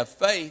that to have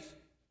faith,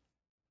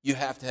 you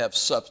have to have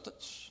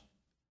substance.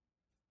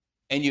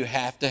 And you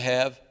have to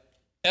have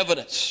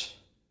evidence.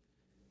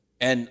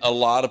 And a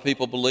lot of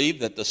people believe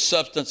that the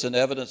substance and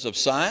evidence of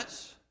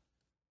science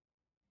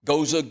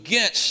goes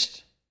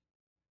against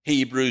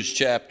Hebrews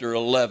chapter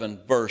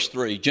 11, verse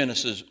 3,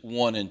 Genesis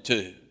 1 and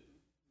 2.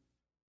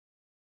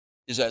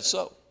 Is that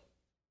so?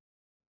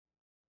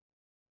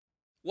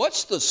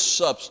 What's the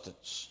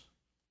substance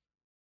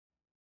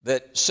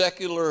that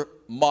secular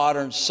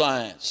modern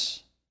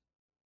science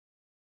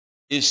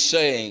is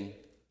saying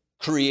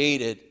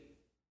created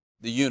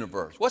the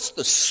universe? What's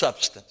the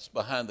substance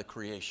behind the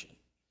creation?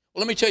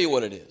 Well, let me tell you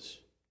what it is.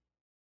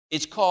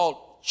 It's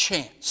called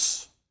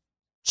chance.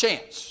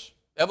 Chance.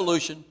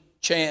 Evolution,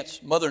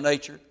 chance, Mother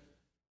Nature.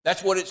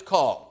 That's what it's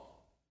called.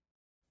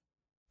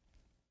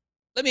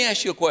 Let me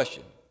ask you a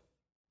question.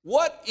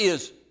 What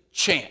is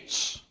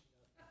chance?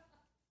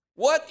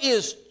 What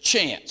is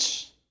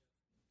chance?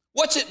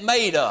 What's it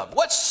made of?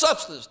 What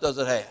substance does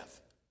it have?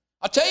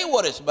 I'll tell you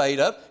what it's made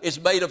of. It's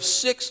made of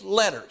 6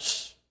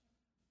 letters.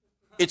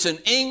 It's an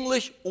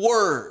English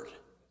word.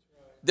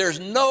 There's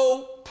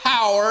no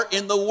power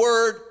in the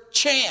word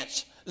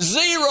chance.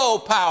 Zero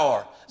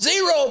power.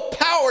 Zero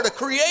power to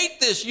create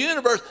this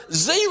universe.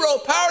 Zero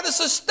power to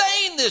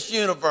sustain this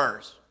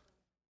universe.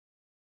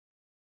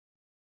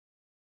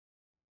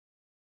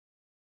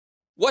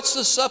 What's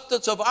the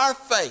substance of our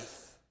faith?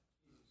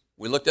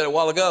 We looked at it a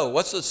while ago.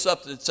 What's the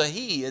substance? It's a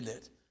He, isn't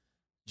it?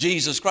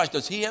 Jesus Christ.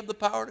 Does He have the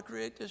power to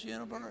create this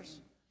universe?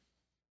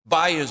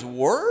 By His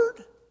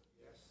Word?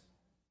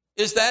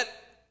 Is that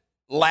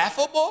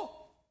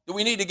laughable? Do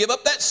we need to give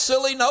up that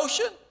silly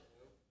notion?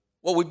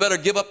 Well, we better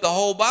give up the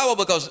whole Bible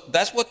because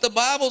that's what the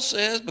Bible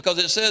says. Because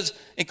it says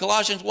in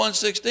Colossians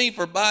 1:16,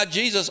 for by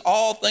Jesus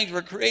all things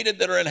were created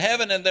that are in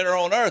heaven and that are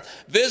on earth,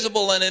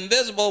 visible and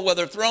invisible,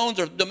 whether thrones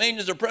or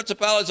dominions or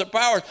principalities or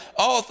powers,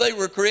 all things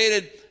were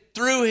created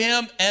through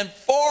Him and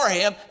for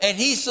Him, and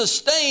He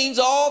sustains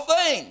all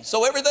things.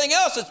 So everything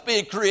else that's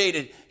being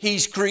created,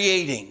 He's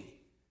creating.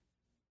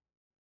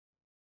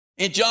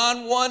 In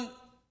John 1,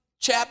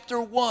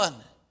 chapter 1,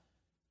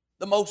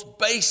 the most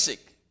basic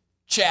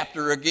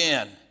chapter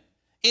again.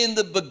 In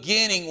the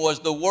beginning was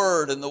the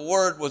Word, and the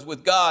Word was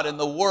with God, and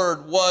the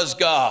Word was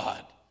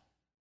God.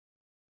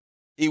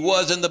 He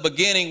was in the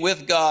beginning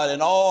with God,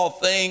 and all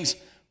things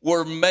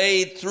were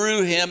made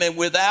through Him, and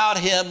without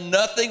Him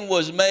nothing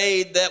was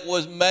made that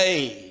was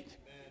made.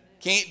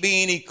 Can't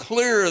be any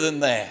clearer than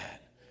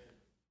that.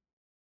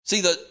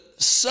 See, the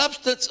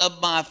substance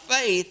of my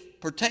faith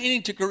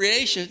pertaining to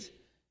creation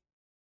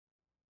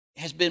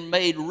has been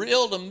made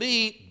real to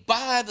me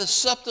by the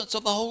substance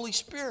of the Holy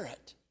Spirit.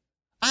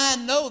 I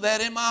know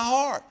that in my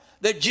heart,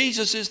 that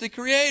Jesus is the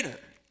creator.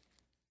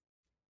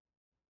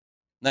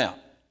 Now,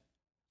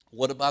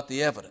 what about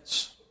the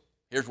evidence?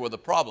 Here's where the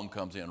problem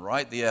comes in,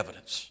 right? The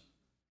evidence.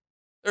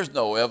 There's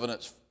no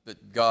evidence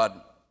that God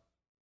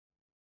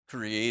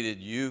created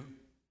you.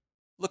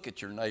 Look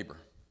at your neighbor.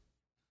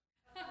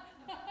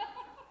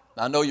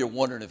 I know you're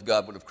wondering if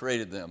God would have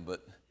created them,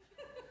 but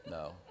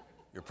no.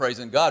 You're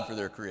praising God for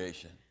their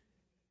creation.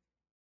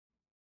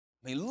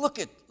 Look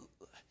at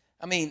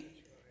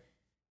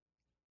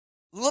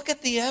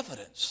the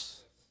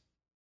evidence.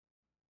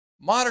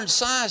 Modern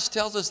science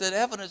tells us that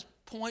evidence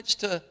points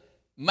to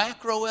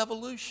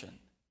macroevolution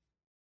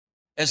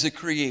as the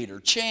creator,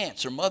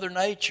 chance, or Mother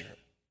Nature.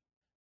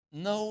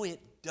 No, it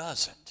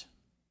doesn't.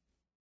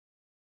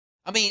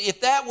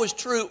 If that was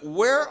true,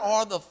 where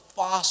are the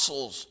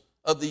fossils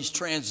of these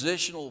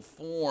transitional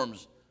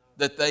forms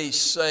that they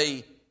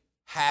say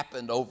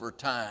happened over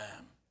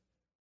time?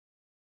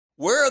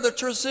 Where are the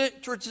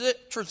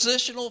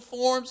transitional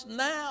forms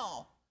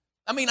now?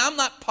 I'm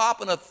not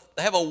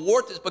have a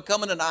wart that's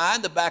becoming an eye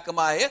in the back of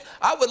my head.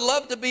 I would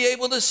love to be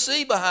able to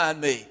see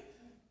behind me.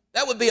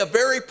 That would be a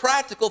very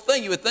practical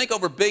thing. You would think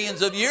over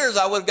billions of years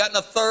I would have gotten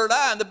a third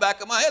eye in the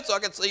back of my head so I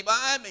could see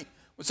behind me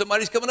when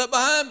somebody's coming up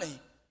behind me.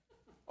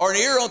 Or an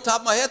ear on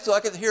top of my head so I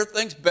could hear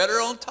things better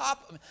on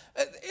top of me.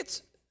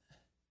 It's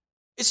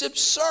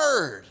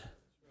absurd.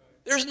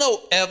 There's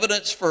no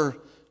evidence for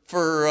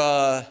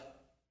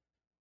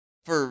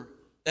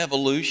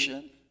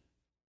evolution.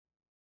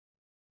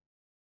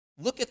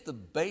 Look at the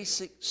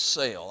basic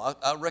cell.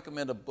 I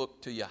recommend a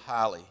book to you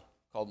highly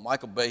called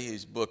Michael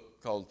Behe's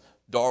book called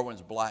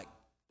Darwin's Black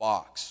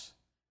Box,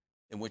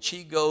 in which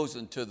he goes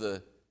into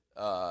the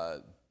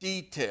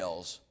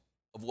details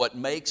of what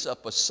makes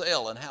up a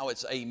cell and how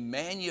it's a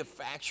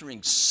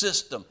manufacturing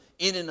system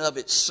in and of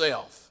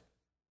itself.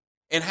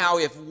 And how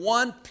if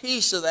one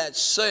piece of that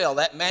cell,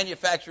 that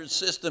manufacturing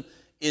system,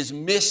 is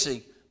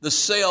missing, the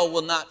cell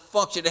will not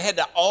function. It had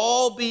to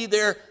all be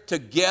there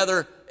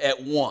together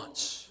at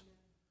once.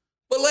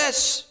 But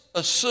let's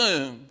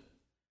assume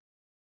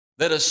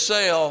that a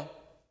cell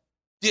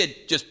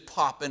did just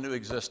pop into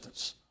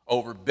existence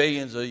over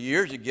billions of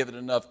years. You give it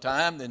enough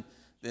time,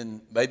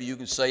 then maybe you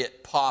can say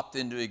it popped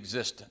into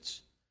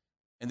existence.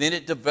 And then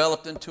it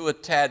developed into a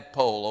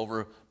tadpole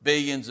over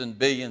billions and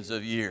billions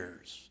of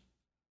years.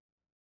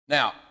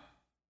 Now,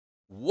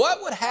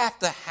 what would have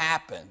to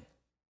happen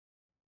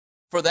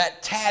for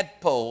that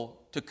tadpole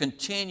to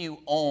continue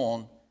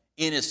on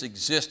in its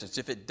existence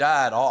if it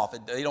died off?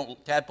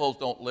 Tadpoles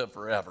don't live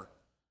forever,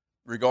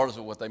 regardless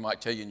of what they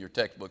might tell you in your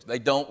textbooks. They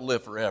don't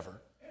live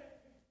forever.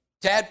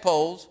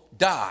 Tadpoles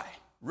die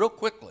real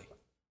quickly,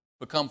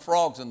 become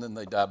frogs, and then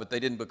they die, but they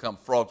didn't become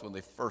frogs when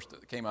they first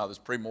came out of this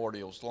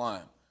primordial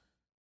slime.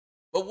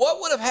 But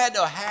what would have had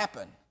to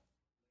happen?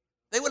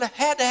 They would have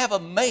had to have a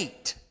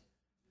mate.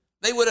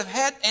 They would have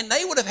had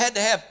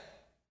to have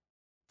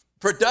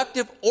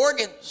productive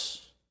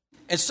organs.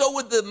 And so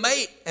would the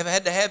mate have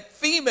had to have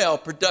female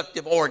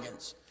productive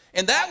organs.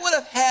 And that would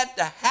have had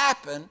to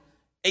happen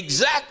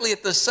exactly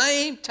at the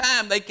same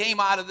time they came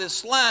out of this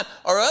slime,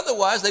 or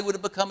otherwise they would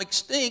have become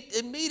extinct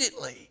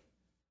immediately.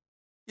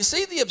 You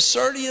see the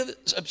absurdity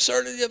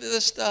of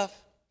this stuff?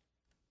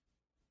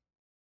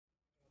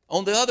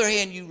 On the other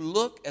hand, you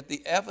look at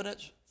the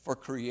evidence for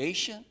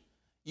creation,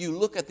 you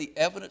look at the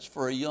evidence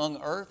for a young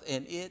earth,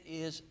 and it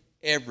is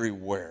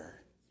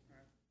everywhere.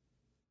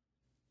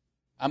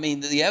 I mean,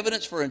 the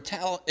evidence for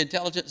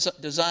intelligent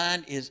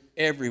design is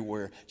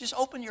everywhere. Just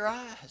open your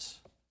eyes.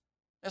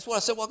 That's what I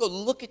said. Well, go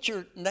look at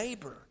your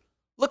neighbor.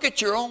 Look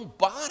at your own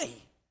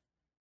body.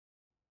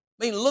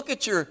 I mean, look at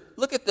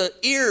the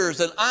ears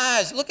and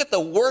eyes. Look at the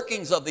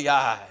workings of the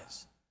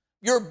eyes.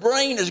 Your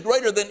brain is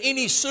greater than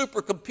any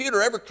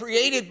supercomputer ever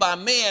created by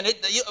man.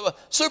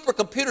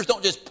 Supercomputers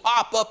don't just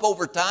pop up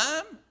over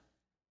time.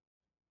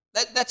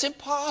 That's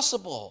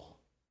impossible.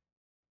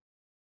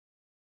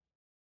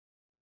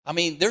 I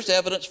mean, there's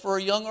evidence for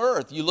a young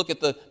earth. You look at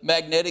the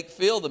magnetic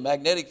field. The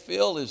magnetic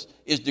field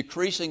is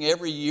decreasing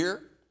every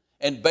year.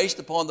 And based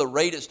upon the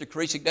rate it's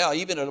decreasing now,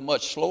 even at a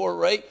much slower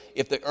rate,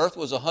 if the earth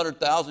was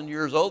 100,000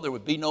 years old, there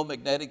would be no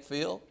magnetic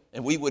field,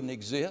 and we wouldn't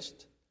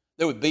exist.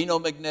 There would be no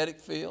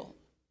magnetic field.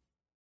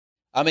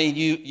 I mean,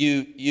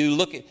 you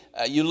look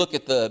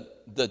at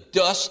the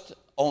dust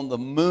on the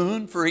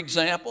moon, for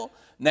example.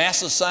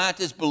 NASA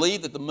scientists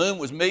believe that the moon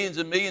was millions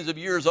and millions of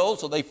years old,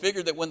 so they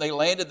figured that when they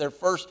landed their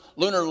first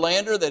lunar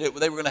lander that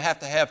they were going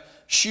to have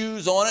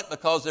shoes on it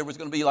because there was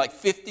going to be like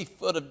 50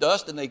 foot of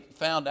dust, and they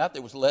found out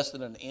there was less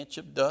than an inch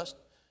of dust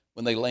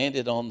when they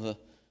landed on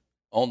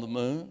the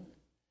moon.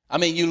 I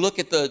mean, you look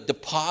at the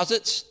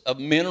deposits of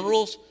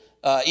minerals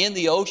in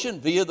the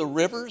ocean via the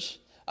rivers.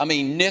 I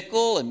mean,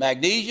 nickel and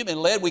magnesium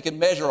and lead, we can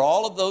measure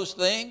all of those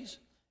things.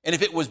 And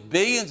if it was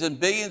billions and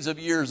billions of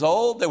years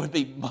old, there would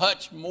be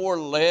much more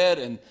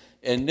lead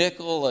and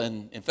nickel,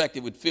 and in fact,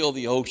 it would fill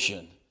the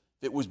ocean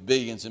if it was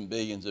billions and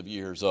billions of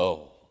years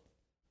old.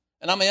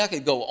 And I mean, I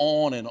could go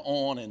on and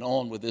on and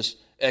on with this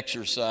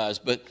exercise,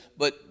 but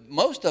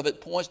most of it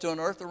points to an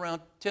earth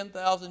around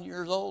 10,000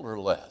 years old or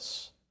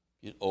less.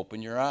 You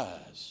open your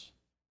eyes.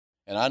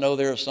 And I know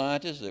there are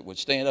scientists that would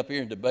stand up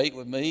here and debate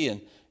with me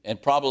and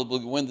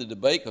probably win the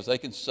debate because they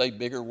can say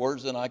bigger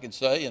words than I can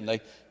say, and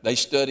they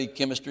studied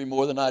chemistry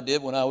more than I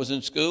did when I was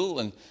in school,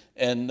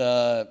 and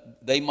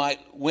they might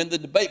win the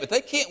debate, but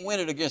they can't win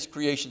it against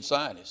creation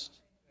scientists.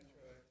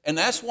 And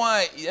that's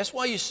why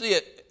you see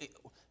it.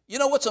 You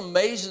know what's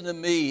amazing to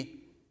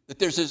me? That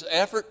there's this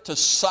effort to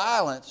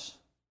silence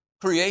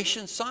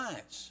creation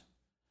science.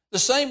 The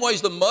same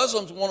ways the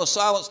Muslims want to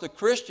silence the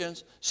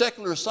Christians,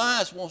 secular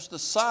science wants to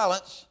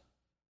silence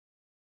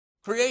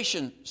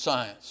creation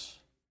science.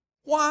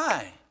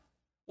 Why?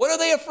 What are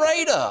they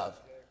afraid of?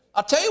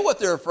 I'll tell you what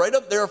they're afraid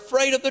of. They're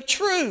afraid of the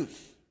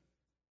truth.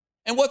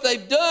 And what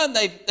they've done,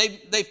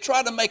 they've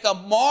tried to make a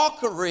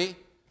mockery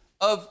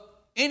of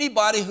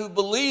anybody who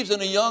believes in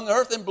a young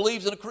earth and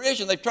believes in a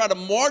creation. They've tried to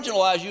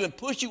marginalize you and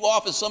push you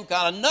off as some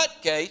kind of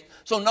nutcase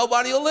so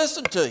nobody will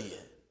listen to you.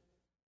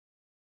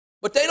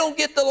 But they don't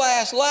get the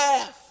last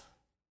laugh.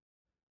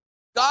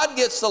 God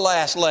gets the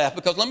last laugh,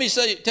 because let me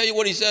tell you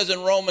what he says in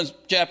Romans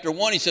chapter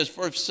 1. He says,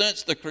 "For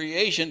since the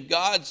creation,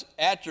 God's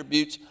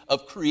attributes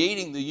of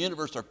creating the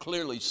universe are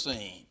clearly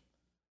seen.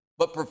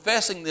 But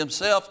professing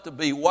themselves to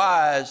be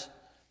wise,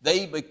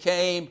 they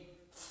became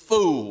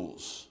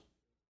fools."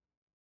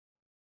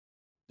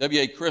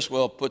 W.A.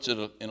 Criswell puts it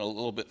in a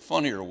little bit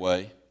funnier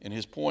way. In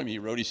his poem he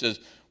wrote, he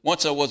says,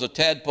 "Once I was a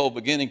tadpole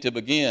beginning to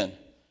begin,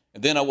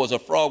 and then I was a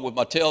frog with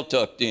my tail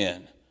tucked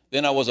in.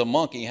 Then I was a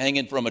monkey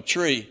hanging from a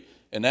tree,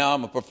 and now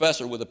I'm a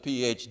professor with a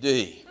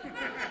PhD."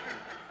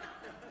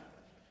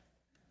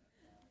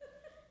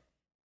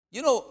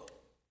 You know,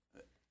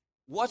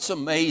 what's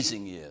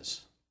amazing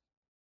is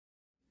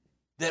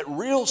that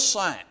real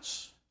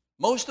science,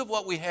 most of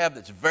what we have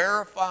that's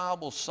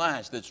verifiable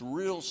science, that's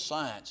real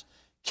science,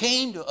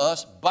 came to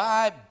us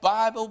by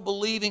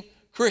Bible-believing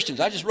Christians.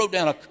 I just wrote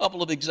down a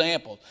couple of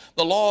examples.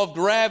 The law of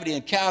gravity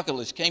and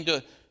calculus came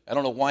to I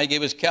don't know why he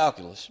gave us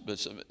calculus,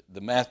 but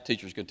the math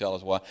teachers could tell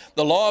us why.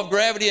 The law of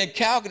gravity and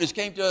calculus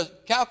came to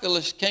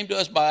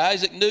us by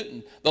Isaac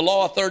Newton. The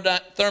law of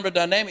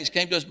thermodynamics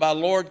came to us by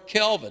Lord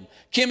Kelvin.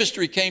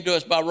 Chemistry came to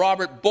us by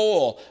Robert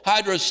Boyle.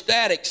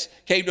 Hydrostatics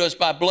came to us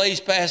by Blaise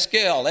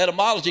Pascal.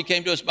 Etymology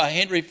came to us by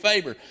Henry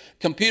Faber.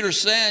 Computer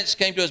science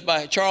came to us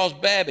by Charles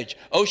Babbage.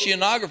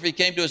 Oceanography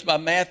came to us by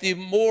Matthew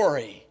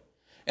Maury.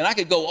 And I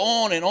could go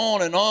on and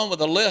on and on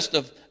with a list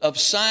of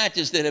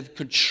scientists that have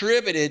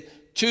contributed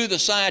to the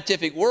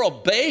scientific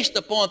world based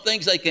upon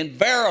things they can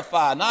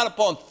verify, not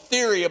upon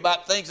theory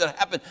about things that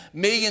happened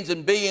millions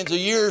and billions of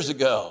years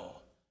ago.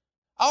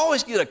 I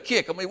always get a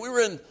kick. I mean, we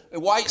were in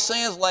White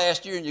Sands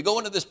last year, and you go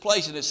into this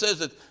place, and it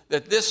says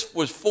that this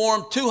was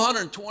formed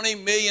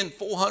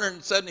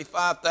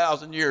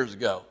 220,475,000 years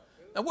ago.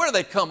 Now, where do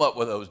they come up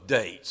with those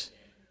dates?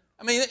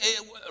 I mean,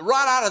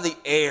 right out of the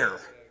air.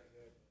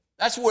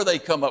 That's where they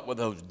come up with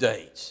those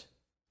dates.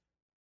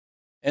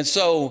 And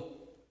so,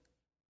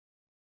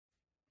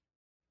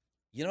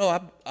 you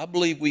know, I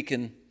believe we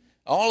can,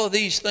 all of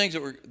these things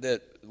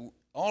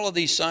all of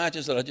these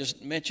scientists that I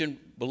just mentioned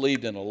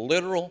believed in a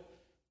literal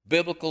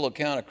biblical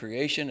account of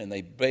creation, and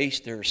they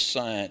based their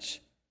science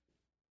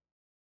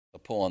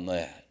upon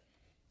that.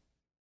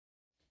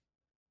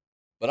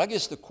 But I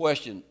guess the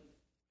question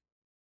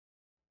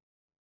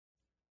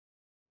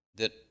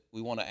that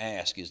we want to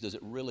ask is, does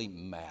it really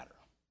matter?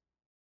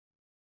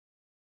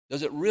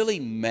 Does it really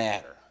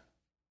matter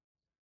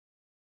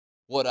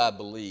what I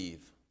believe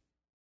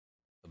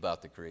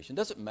about the creation?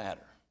 Does it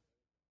matter?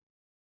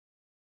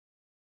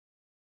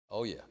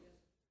 Oh, yeah.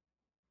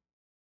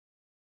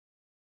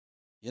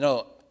 You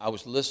know, I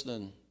was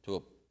listening to a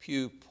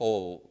Pew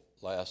poll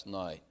last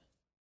night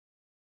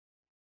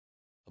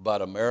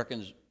about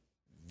Americans'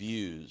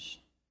 views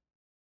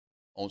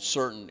on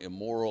certain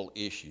immoral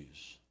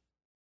issues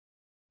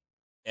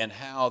and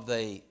how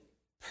they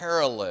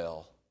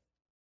parallel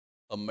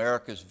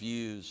America's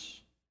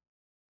views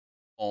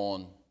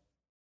on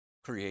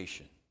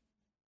creation.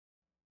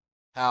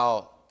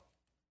 How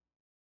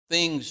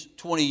things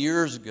 20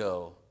 years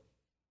ago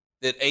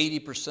that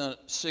 80%,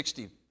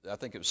 60, I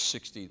think it was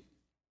 60%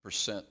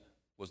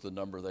 was the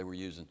number they were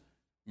using,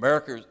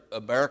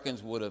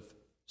 Americans would have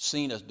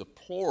seen as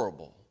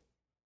deplorable.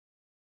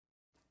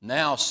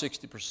 Now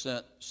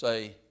 60%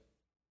 say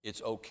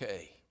it's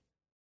okay.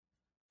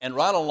 And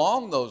right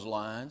along those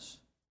lines,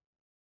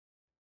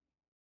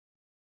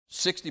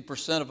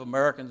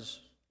 60%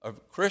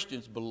 of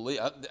Christians believe,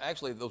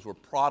 actually those were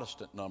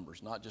Protestant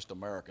numbers, not just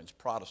Americans,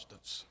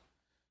 Protestants.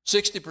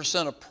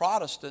 60% of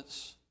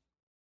Protestants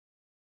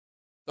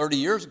 30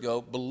 years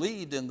ago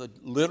believed in the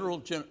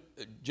literal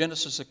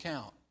Genesis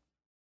account.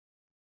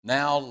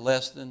 Now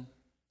less than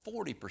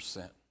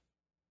 40%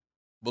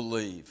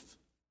 believe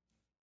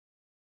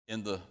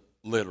in the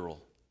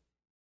literal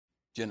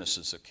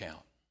Genesis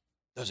account.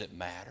 Does it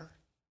matter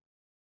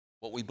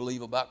what we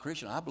believe about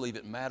creation? I believe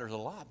it matters a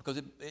lot because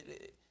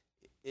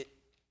it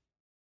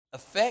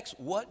affects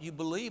what you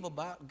believe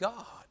about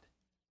God.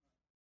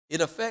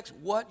 It affects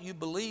what you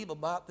believe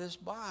about this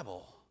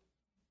Bible.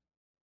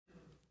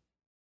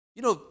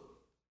 You know,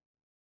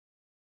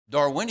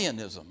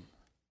 Darwinianism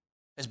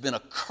has been a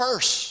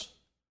curse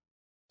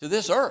to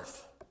this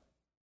earth.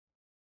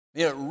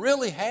 It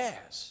really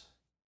has.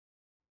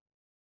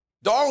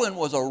 Darwin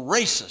was a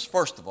racist,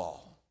 first of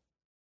all.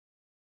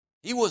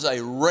 He was a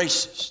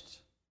racist.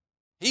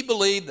 He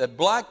believed that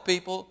black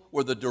people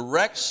were the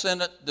direct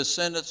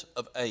descendants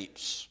of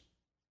apes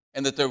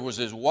and that there was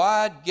this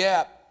wide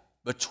gap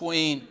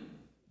between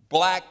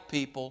black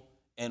people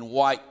and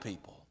white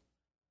people.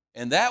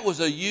 And that was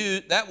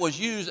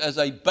used as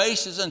a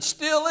basis, and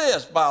still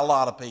is by a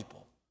lot of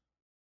people,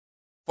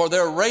 for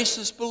their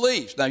racist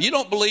beliefs. Now, you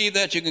don't believe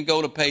that, you can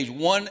go to page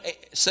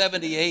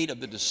 178 of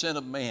The Descent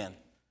of Man,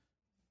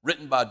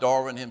 written by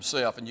Darwin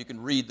himself, and you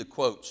can read the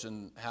quotes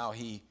and how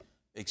he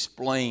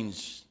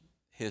explains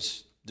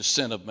his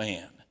descent of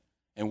man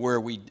and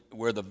where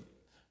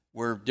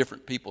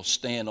different people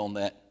stand on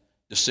that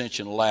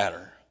descension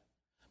ladder.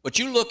 But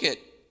you look at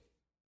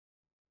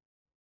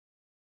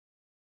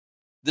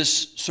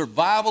this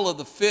survival of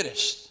the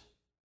fittest,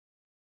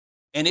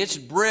 and it's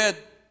bred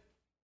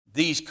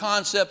these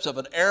concepts of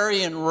an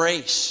Aryan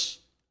race,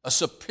 a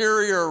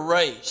superior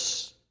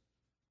race.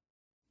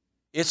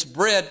 It's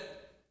bred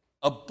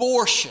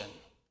abortion,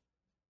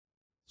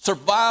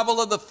 survival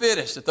of the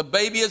fittest. If the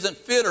baby isn't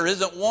fit or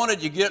isn't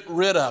wanted, you get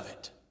rid of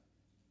it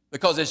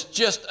because it's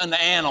just an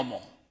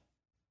animal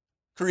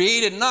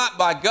created not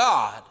by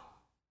God,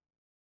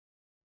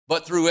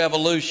 but through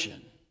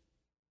evolution.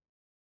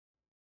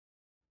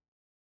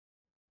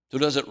 So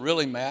does it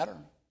really matter?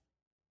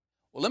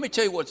 Well, let me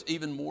tell you what's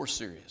even more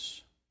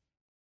serious.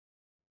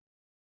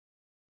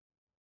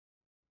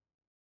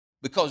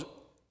 Because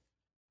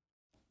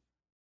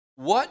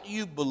what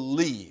you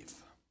believe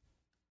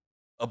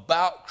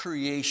about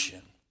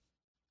creation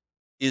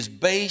is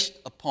based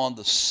upon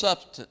the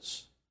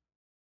substance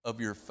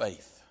of your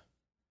faith.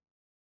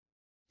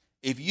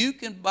 If you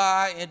can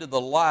buy into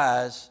the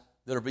lies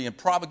that are being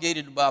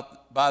propagated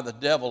by the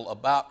devil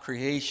about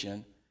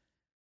creation,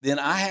 then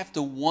I have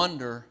to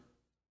wonder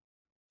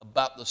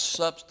about the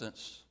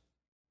substance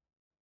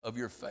of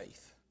your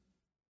faith.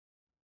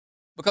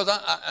 Because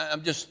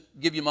I'm just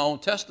give you my own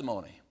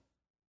testimony.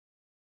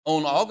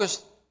 On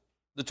August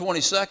the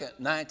 22nd,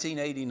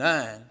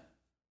 1989,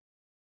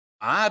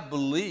 I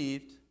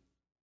believed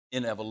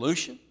in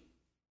evolution.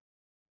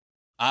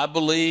 I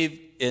believed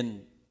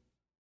in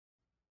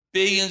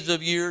billions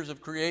of years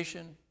of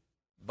creation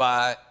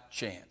by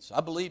chance.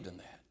 I believed in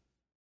that.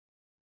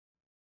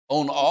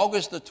 On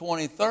August the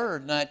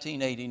 23rd,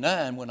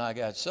 1989, when I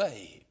got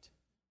saved,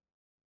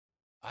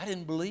 I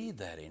didn't believe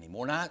that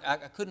anymore. And I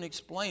couldn't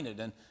explain it.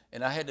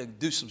 And I had to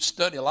do some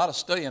study, a lot of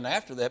studying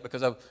after that,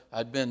 because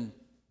I'd been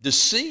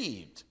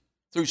deceived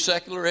through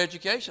secular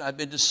education. I'd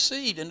been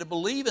deceived into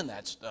believing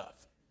that stuff.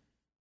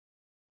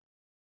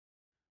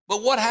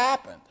 But what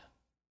happened?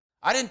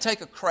 I didn't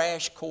take a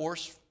crash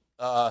course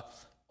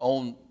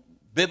on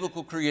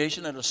biblical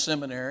creation at a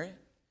seminary.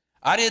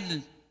 I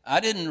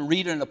didn't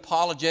read an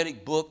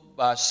apologetic book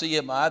by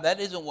CMI. That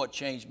isn't what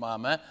changed my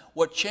mind.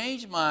 What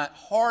changed my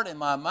heart and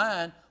my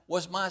mind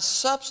was my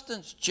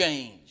substance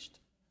changed.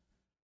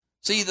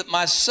 See, that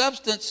my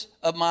substance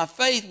of my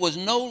faith was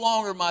no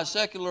longer my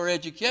secular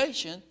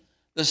education.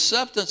 The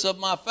substance of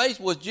my faith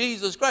was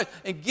Jesus Christ.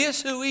 And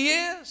guess who He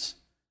is?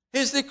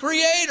 He's the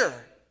Creator.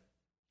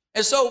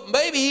 And so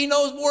maybe He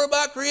knows more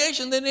about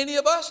creation than any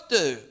of us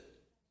do.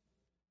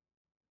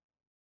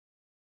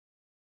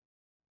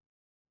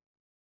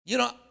 You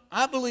know,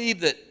 I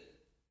believe that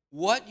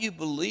what you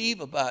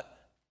believe about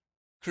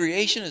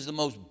creation is the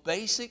most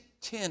basic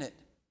tenet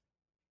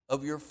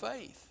of your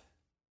faith.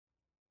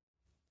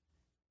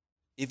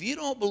 If you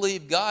don't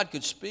believe God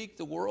could speak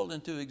the world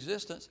into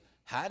existence,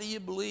 how do you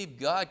believe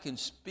God can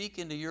speak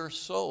into your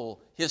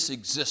soul, His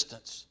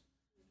existence,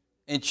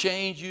 and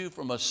change you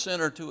from a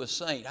sinner to a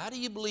saint? How do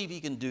you believe He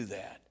can do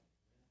that?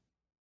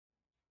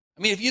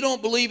 I mean, if you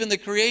don't believe in the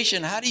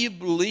creation, how do you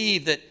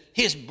believe that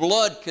His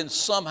blood can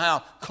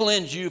somehow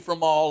cleanse you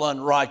from all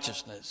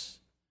unrighteousness?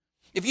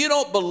 If you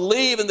don't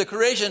believe in the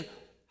creation,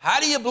 how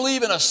do you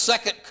believe in a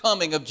second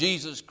coming of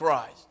Jesus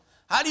Christ?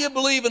 How do you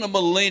believe in a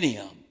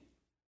millennium?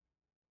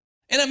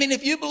 And I mean,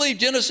 if you believe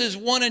Genesis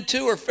 1 and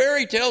 2 are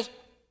fairy tales,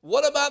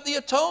 what about the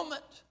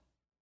atonement?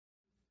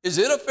 Is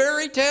it a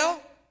fairy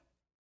tale?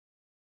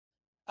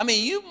 I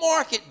mean, you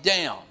mark it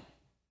down.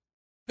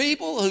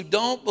 People who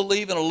don't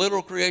believe in a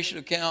literal creation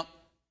account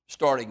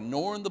start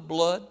ignoring the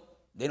blood.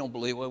 They don't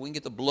believe, well, we can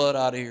get the blood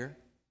out of here.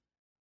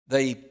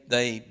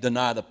 They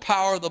deny the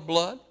power of the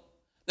blood.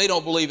 They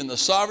don't believe in the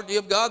sovereignty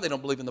of God. They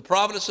don't believe in the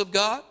providence of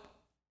God.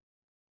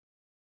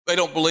 They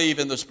don't believe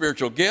in the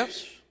spiritual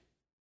gifts.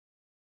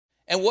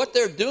 And what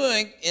they're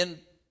doing in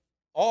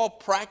all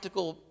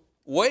practical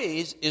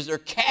ways is they're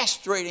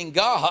castrating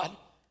God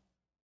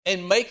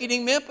and making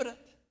Him impotent.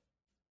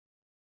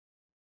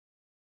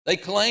 They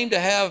claim to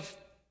have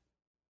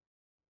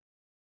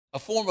a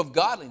form of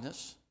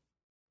godliness,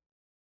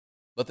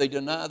 but they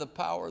deny the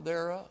power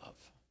thereof.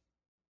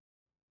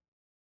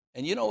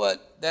 And you know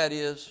what that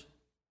is?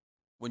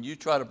 When you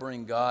try to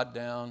bring God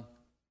down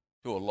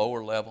to a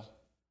lower level,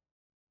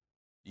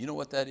 you know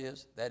what that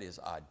is? That is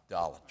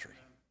idolatry.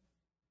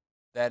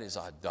 That is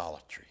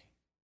idolatry.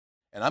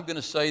 And I'm going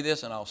to say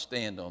this, and I'll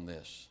stand on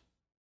this.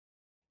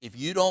 If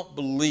you don't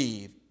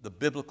believe the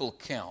biblical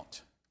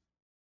account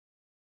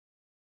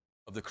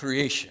of the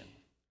creation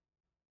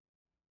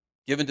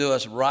given to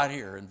us right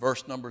here in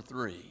verse number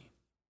 3,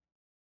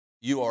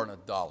 you are an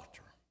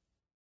idolater.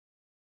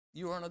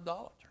 You are an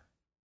idolater.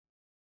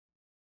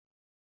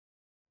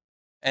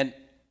 And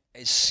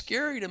it's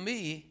scary to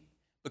me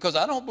because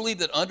I don't believe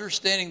that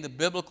understanding the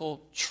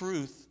biblical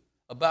truth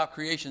about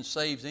creation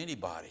saves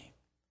anybody.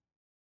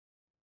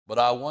 But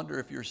I wonder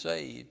if you're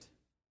saved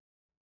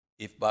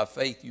if by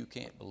faith you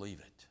can't believe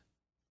it.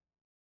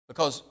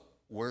 Because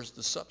where's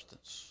the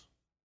substance?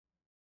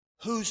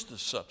 Who's the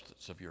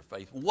substance of your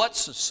faith?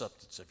 What's the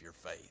substance of your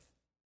faith?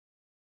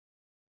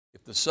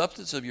 If the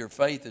substance of your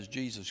faith is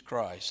Jesus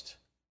Christ,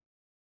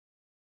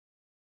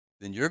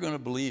 then you're going to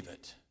believe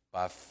it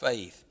by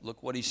faith.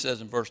 Look what he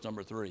says in verse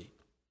number 3.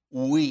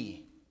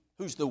 We.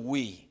 Who's the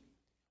we?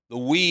 The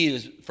we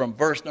is from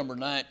verse number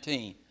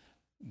 19.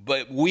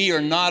 But we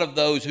are not of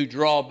those who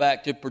draw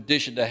back to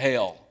perdition, to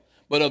hell,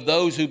 but of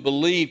those who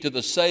believe to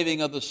the saving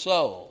of the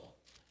soul.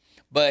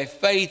 By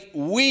faith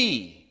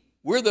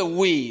we're the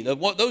we,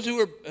 those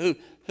who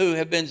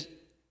have been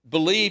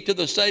believed to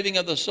the saving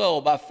of the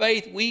soul. By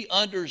faith we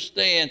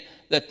understand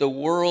that the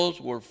worlds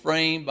were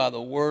framed by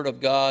the word of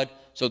God,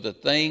 so the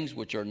things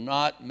which are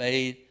not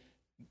made,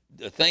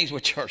 the things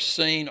which are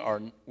seen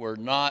were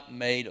not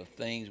made of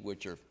things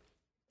which are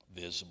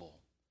visible.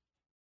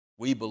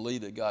 We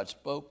believe that God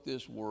spoke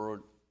this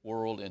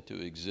world into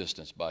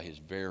existence by His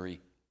very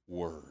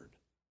word.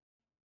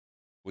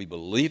 We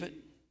believe it,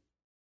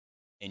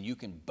 and you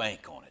can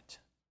bank on it.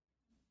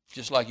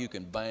 Just like you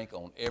can bank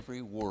on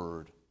every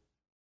word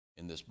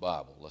in this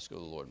Bible. Let's go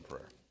to the Lord in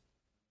prayer.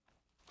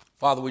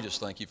 Father, we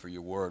just thank You for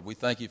Your word. We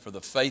thank You for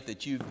the faith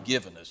that You've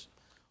given us.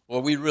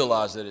 Lord, we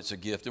realize that it's a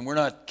gift, and we're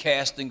not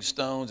casting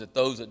stones at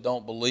those that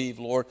don't believe,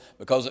 Lord,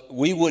 because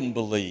we wouldn't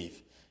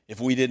believe if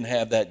we didn't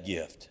have that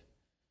gift.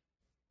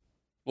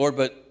 Lord,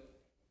 but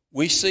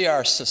we see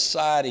our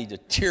society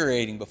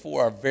deteriorating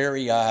before our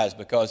very eyes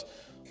because,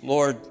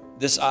 Lord,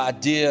 this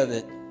idea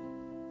that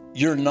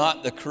you're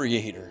not the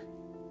creator,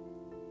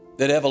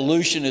 that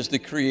evolution is the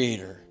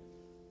creator,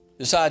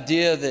 this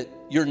idea that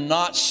you're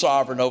not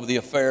sovereign over the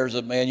affairs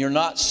of man, you're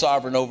not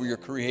sovereign over your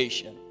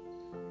creation,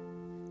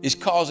 is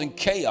causing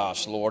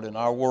chaos, Lord, in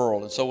our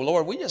world. And so,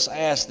 Lord, we just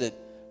ask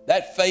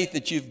that faith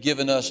that you've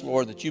given us,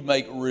 Lord, that you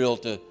make real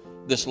to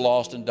this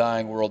lost and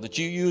dying world, that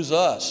you use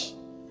us,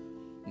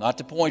 not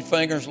to point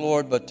fingers,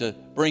 Lord, but to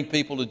bring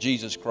people to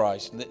Jesus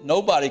Christ. And that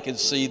nobody can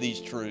see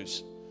these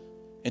truths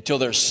until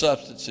their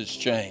substance is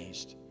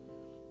changed,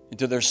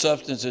 until their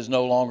substance is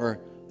no longer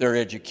their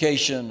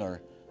education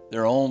or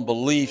their own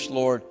beliefs,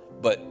 Lord,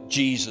 but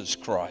Jesus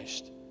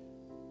Christ.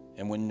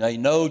 And when they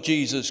know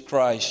Jesus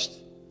Christ,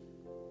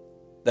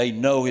 they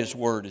know his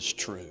word is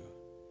true.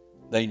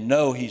 They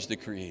know he's the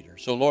creator.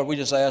 So, Lord, we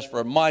just ask for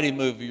a mighty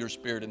move of your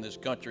Spirit in this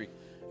country,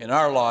 in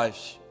our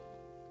lives,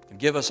 and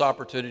give us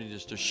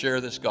opportunities to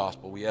share this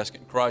gospel. We ask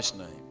it in Christ's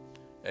name.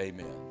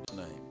 Amen.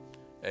 Name.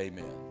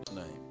 Amen.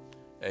 Name.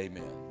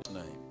 Amen.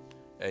 Name.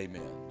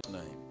 Amen.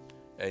 Name.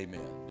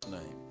 Amen.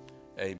 Name.